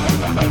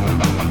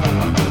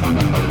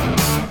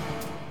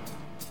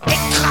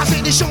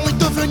 Écraser des gens est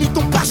devenu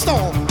ton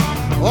passe-temps.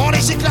 On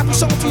les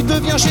tout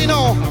devient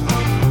gênant.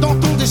 Dans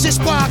ton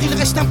désespoir, il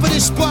reste un peu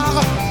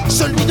d'espoir,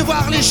 celui de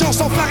voir les gens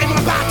s'emparer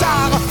moins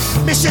bâtards.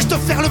 Mais cesse de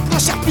faire le point,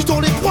 serre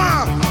plutôt les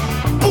poings.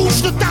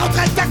 Bouge de ta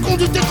retraite, ta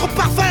conduite est trop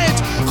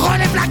parfaite.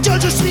 Relève la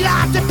gueule, je suis là,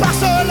 t'es pas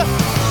seul.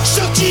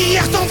 Ceux qui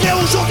hier t'enviaient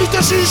aujourd'hui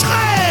te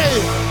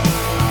jugeraient.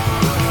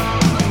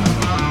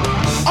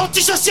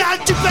 Antisocial,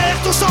 tu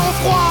perds ton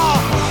sang-froid.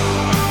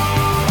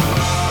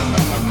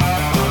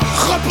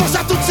 Repense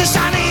à toutes ces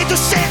années de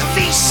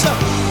service.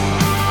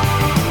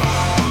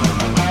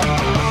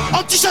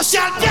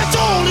 Antisocial,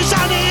 bientôt les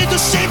années de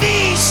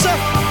sévices.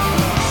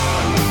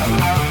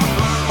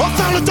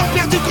 Enfin le temps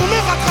perdu qu'on ne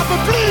rattrape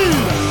plus.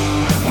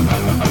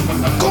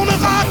 Qu'on ne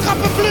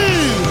rattrape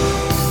plus.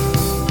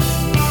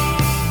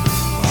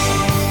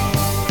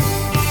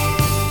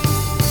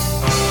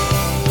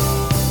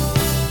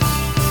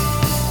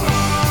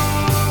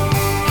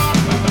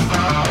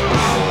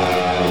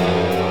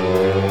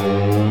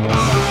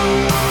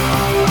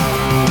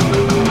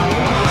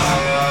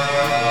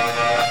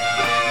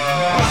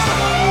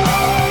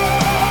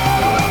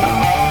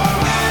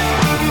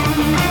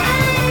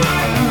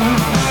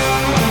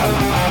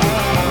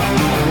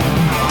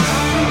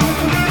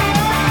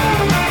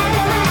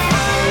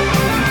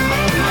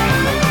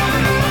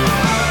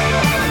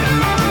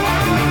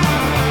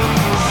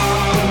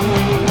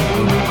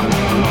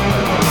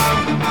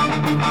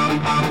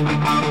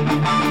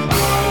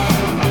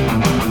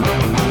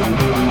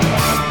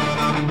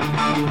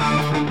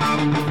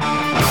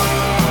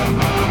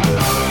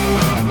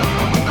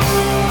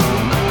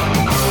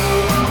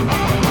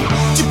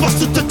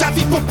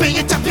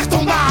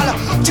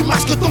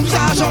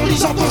 En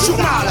lisant ton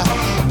journal,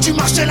 tu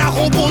marches tel un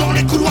robot dans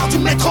les couloirs du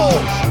métro.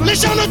 Les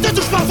gens ne te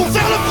touchent pas pour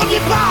faire le premier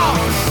pas.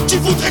 Tu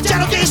voudrais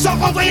dialoguer sans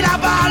renvoyer la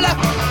balle.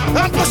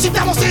 Impossible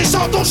d'avancer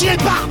sans ton gilet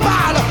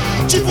pare-balles.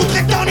 Tu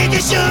voudrais donner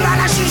des yeux à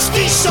la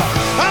justice.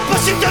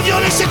 Impossible de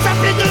violer cette femme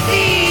pleine de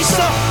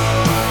vices.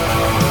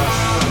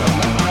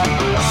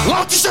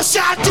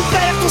 Antisocial, tu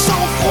perds ton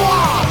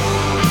sang-froid.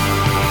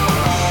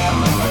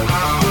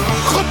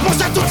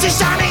 Repense à toutes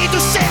ces années de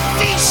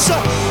service.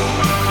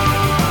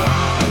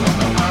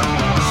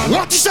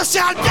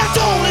 Antisocial,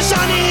 bientôt les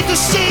années de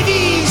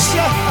sévices.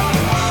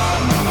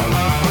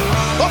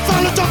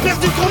 Enfin le temps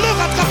perdu qu'on ne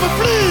rattrape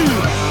plus.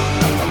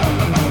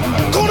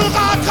 Qu'on ne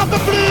rattrape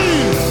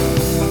plus.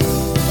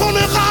 Qu'on ne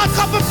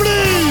rattrape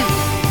plus.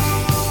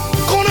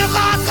 Qu'on ne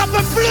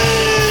rattrape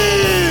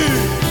plus.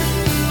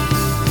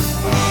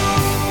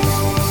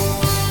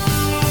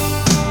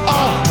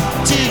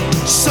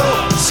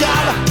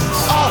 Antisocial.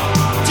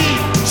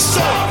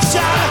 Antisocial.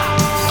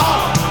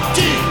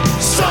 Antisocial.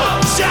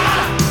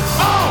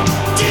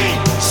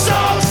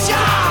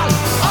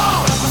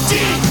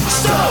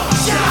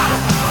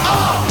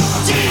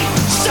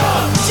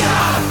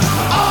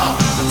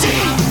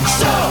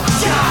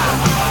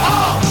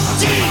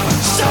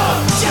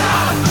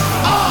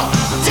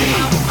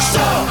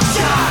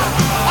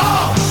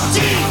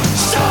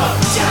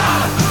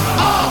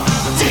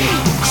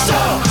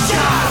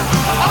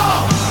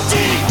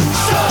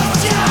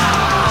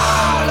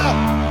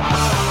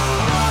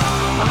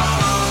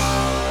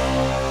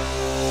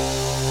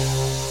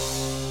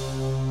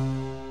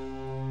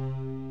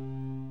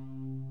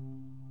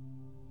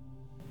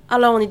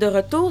 Alors, on est de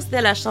retour.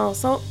 C'était la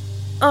chanson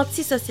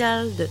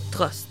Antisocial de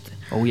Trost.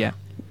 Oh yeah.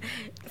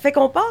 Fait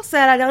qu'on passe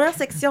à la dernière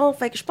section.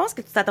 Fait que je pense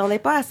que tu t'attendais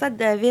pas à ça,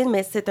 David,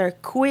 mais c'est un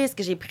quiz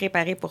que j'ai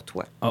préparé pour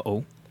toi.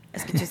 Oh.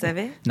 Est-ce que tu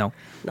savais? Non.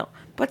 Non.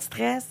 Pas de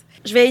stress.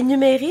 Je vais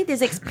énumérer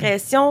des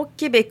expressions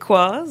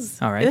québécoises,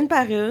 right. Une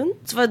par une.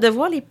 Tu vas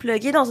devoir les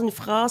plugger dans une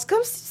phrase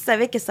comme si tu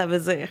savais ce que ça veut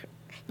dire.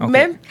 Okay.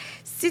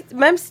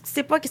 Même si tu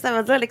sais pas ce que ça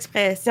veut dire,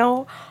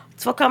 l'expression,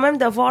 tu vas quand même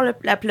devoir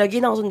la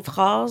plugger dans une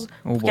phrase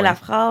pour que la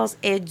phrase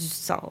ait du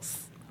sens.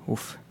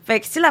 Ouf. Fait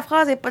que si la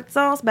phrase n'a pas de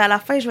sens, ben à la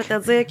fin, je vais te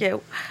dire que...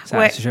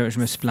 Je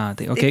me suis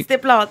planté. OK. Tu t'es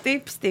planté,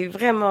 puis c'était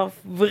vraiment,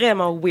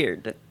 vraiment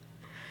weird.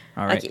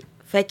 All right. OK.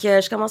 Fait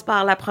que je commence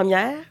par la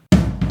première.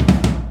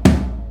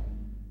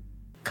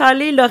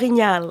 Caler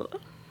l'orignal.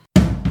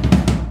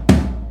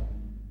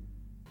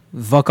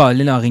 Va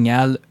caler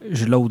l'orignal,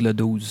 je load le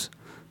 12.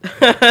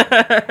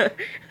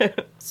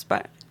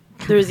 Super.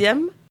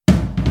 Deuxième.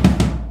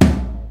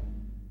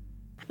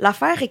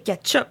 L'affaire est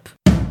ketchup.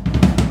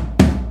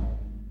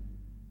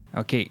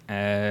 OK. Qu'est-ce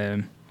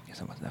que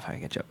c'est l'affaire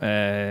ketchup?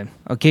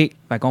 OK.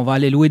 Fait qu'on va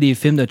aller louer des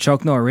films de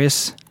Chuck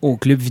Norris au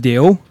club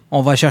vidéo.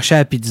 On va chercher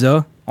la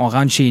pizza. On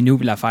rentre chez nous,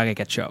 puis l'affaire est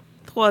ketchup.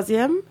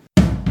 Troisième.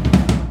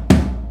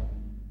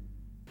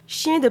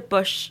 Chien de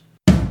poche.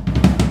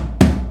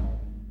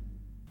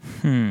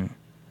 Ben,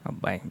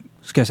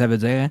 ce que ça veut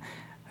dire, hein?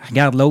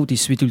 Regarde l'autre, il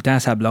suit tout le temps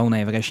sa blonde,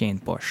 un vrai chien de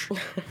poche.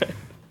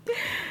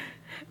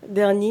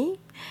 Dernier.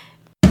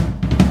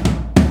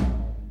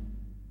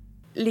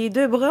 Les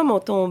deux bras m'ont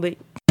tombé.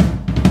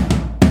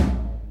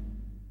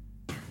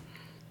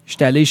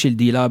 J'étais allé chez le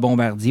dealer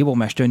Bombardier pour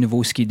m'acheter un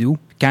nouveau skidoo.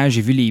 Quand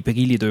j'ai vu les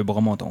prix, les deux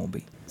bras m'ont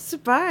tombé.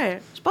 Super.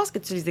 Je pense que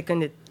tu les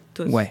connais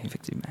tous. Oui,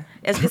 effectivement.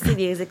 Est-ce que c'est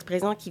des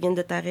expressions qui viennent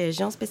de ta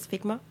région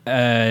spécifiquement?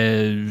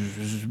 Les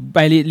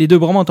deux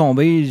bras m'ont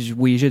tombé.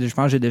 Oui, je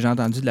pense que j'ai déjà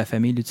entendu de la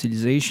famille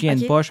l'utiliser. Chien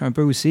de poche, un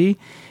peu aussi.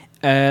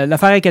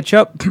 L'affaire à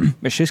ketchup,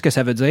 je sais ce que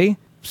ça veut dire.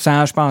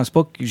 Je pense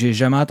pas que j'ai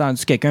jamais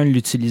entendu quelqu'un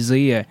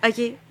l'utiliser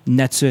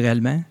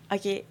naturellement.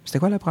 OK. C'était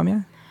quoi la première?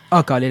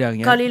 Ah, caler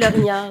l'orignal. Caler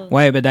l'orignal.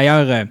 Oui,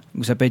 d'ailleurs,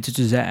 ça peut être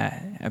utilisé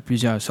à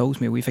plusieurs sauces,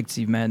 mais oui,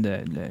 effectivement,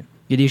 il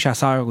y a des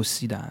chasseurs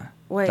aussi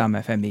dans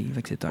ma famille.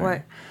 Fait que c'est un...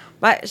 Ouais.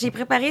 Ben, j'ai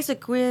préparé ce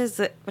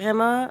quiz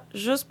vraiment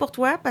juste pour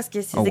toi parce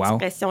que ces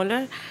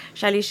expressions-là, je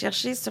suis allée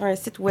chercher sur un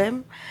site web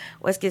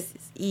où est-ce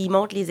qu'ils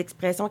montrent les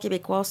expressions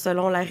québécoises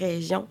selon la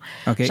région.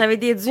 Okay. J'avais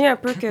déduit un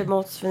peu que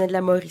tu venais de la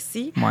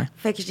Mauricie. Ouais.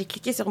 Fait que j'ai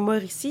cliqué sur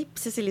Mauricie,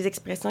 puis ça, c'est les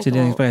expressions C'est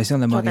des expressions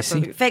de la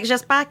Mauricie. Fait que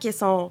j'espère qu'elles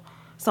sont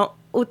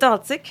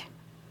authentiques.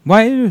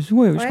 Oui,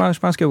 je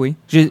pense que oui.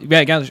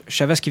 Regarde, je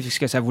savais ce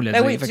que ça voulait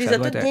dire. Oui, tu les as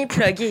toutes bien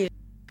pluguées.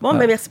 Bon,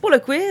 merci pour le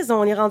quiz.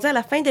 On est rendu à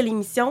la fin de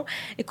l'émission.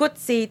 Écoute,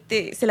 c'est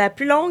la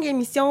plus longue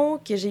émission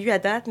que j'ai eue à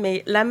date,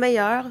 mais la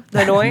meilleure de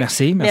loin.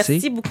 Merci.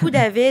 Merci beaucoup,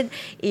 David.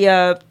 Et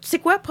tu sais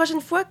quoi,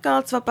 prochaine fois,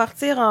 quand tu vas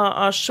partir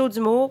en show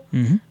d'humour,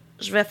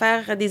 je vais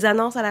faire des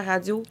annonces à la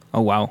radio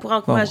pour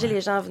encourager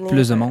les gens à venir.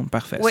 Plus de monde,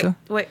 parfait, ça.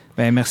 Oui.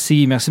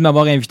 Merci de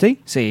m'avoir invité.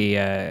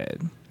 C'est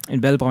une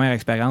belle première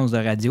expérience de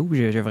radio.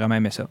 J'ai vraiment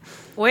aimé ça.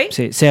 Oui.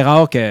 C'est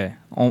rare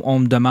qu'on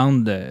me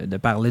demande de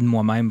parler de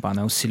moi-même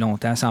pendant aussi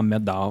longtemps sans me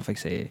mettre dehors. Fait que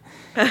c'est...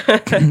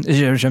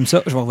 J'aime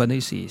ça. Je vais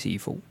revenir s'il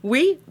faut.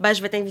 Oui,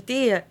 je vais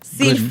t'inviter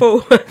s'il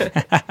faut.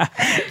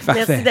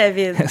 Merci,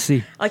 David.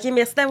 Merci. OK,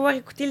 merci d'avoir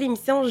écouté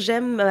l'émission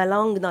J'aime ma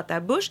langue dans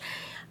ta bouche.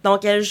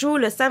 Donc, elle joue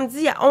le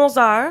samedi à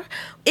 11h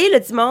et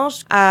le dimanche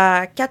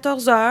à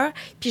 14h.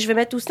 Puis, je vais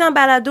mettre aussi en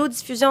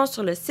balado-diffusion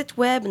sur le site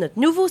web, notre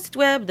nouveau site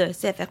web de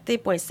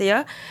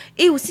cfrt.ca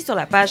et aussi sur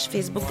la page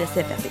Facebook de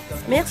CFRT.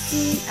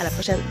 Merci. À la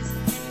prochaine.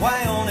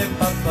 Ouais, on n'est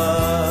pas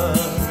peur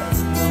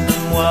de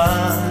moi.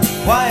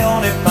 Ouais,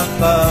 on n'est pas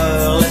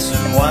peur.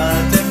 Laisse-moi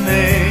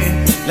t'aimer.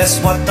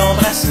 Laisse-moi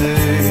t'embrasser.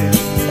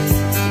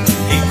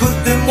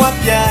 Écoute-moi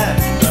bien.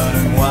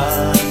 Donne-moi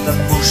ta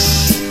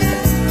bouche.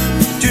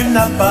 Tu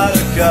n'as pas de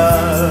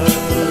cœur,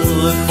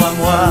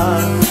 crois-moi,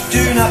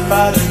 tu n'as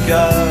pas de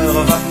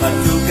cœur, va pas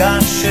tout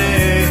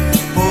gâcher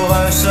pour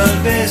un seul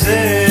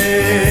baiser.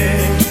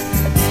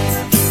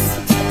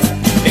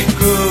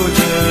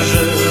 Écoute,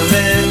 je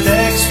vais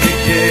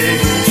t'expliquer,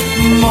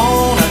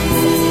 mon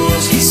amour,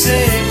 ce qui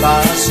s'est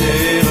passé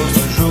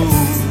l'autre jour,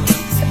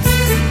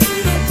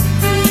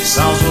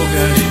 sans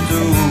aucun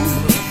détour.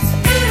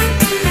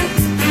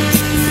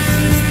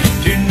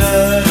 Tu ne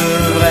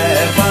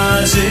devrais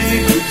pas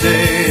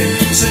écouter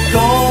ce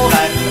qu'on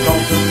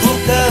raconte pour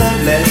te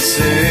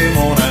blesser,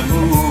 mon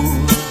amour.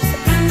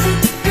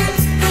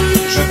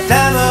 Je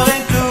t'aimerai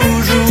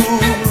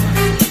toujours.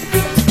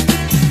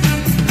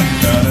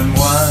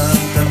 Donne-moi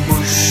ta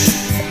bouche.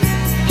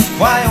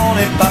 Ouais, on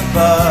n'est pas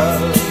peur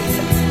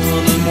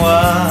de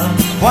moi.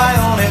 Ouais,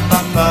 on n'est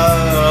pas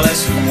peur.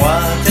 Laisse-moi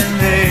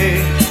t'aimer.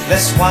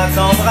 Laisse-moi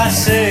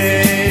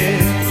t'embrasser.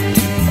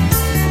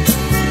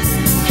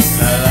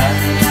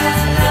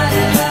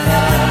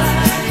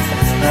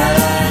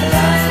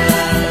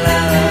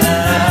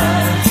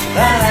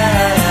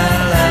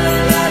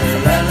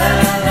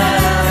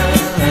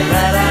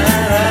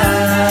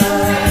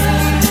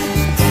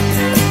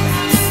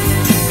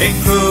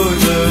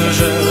 Écoute,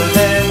 je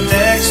vais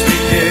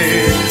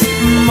t'expliquer,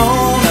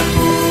 mon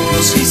amour,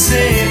 ce qui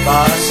s'est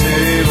passé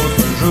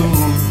l'autre jour,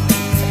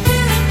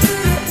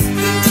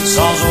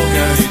 sans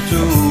aucun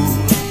détour.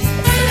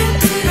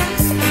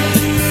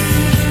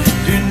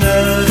 Tu ne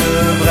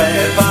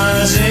devrais pas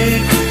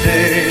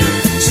écouter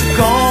ce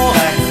qu'on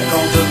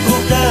raconte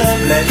pour te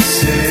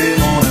blesser,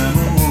 mon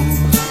amour.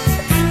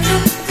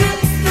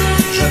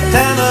 Je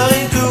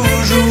t'aimerai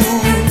toujours.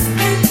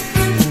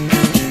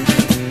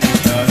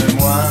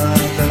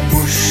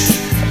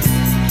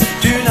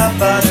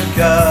 Pas de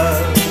cœur,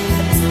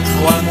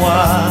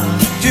 crois-moi,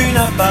 tu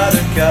n'as pas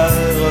de cœur,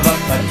 va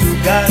pas tout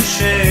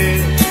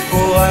gâcher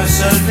pour un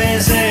seul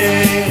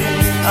baiser,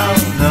 oh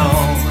non,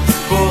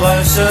 pour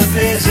un seul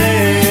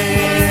baiser,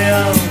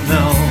 oh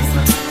non,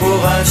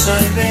 pour un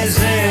seul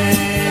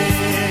baiser.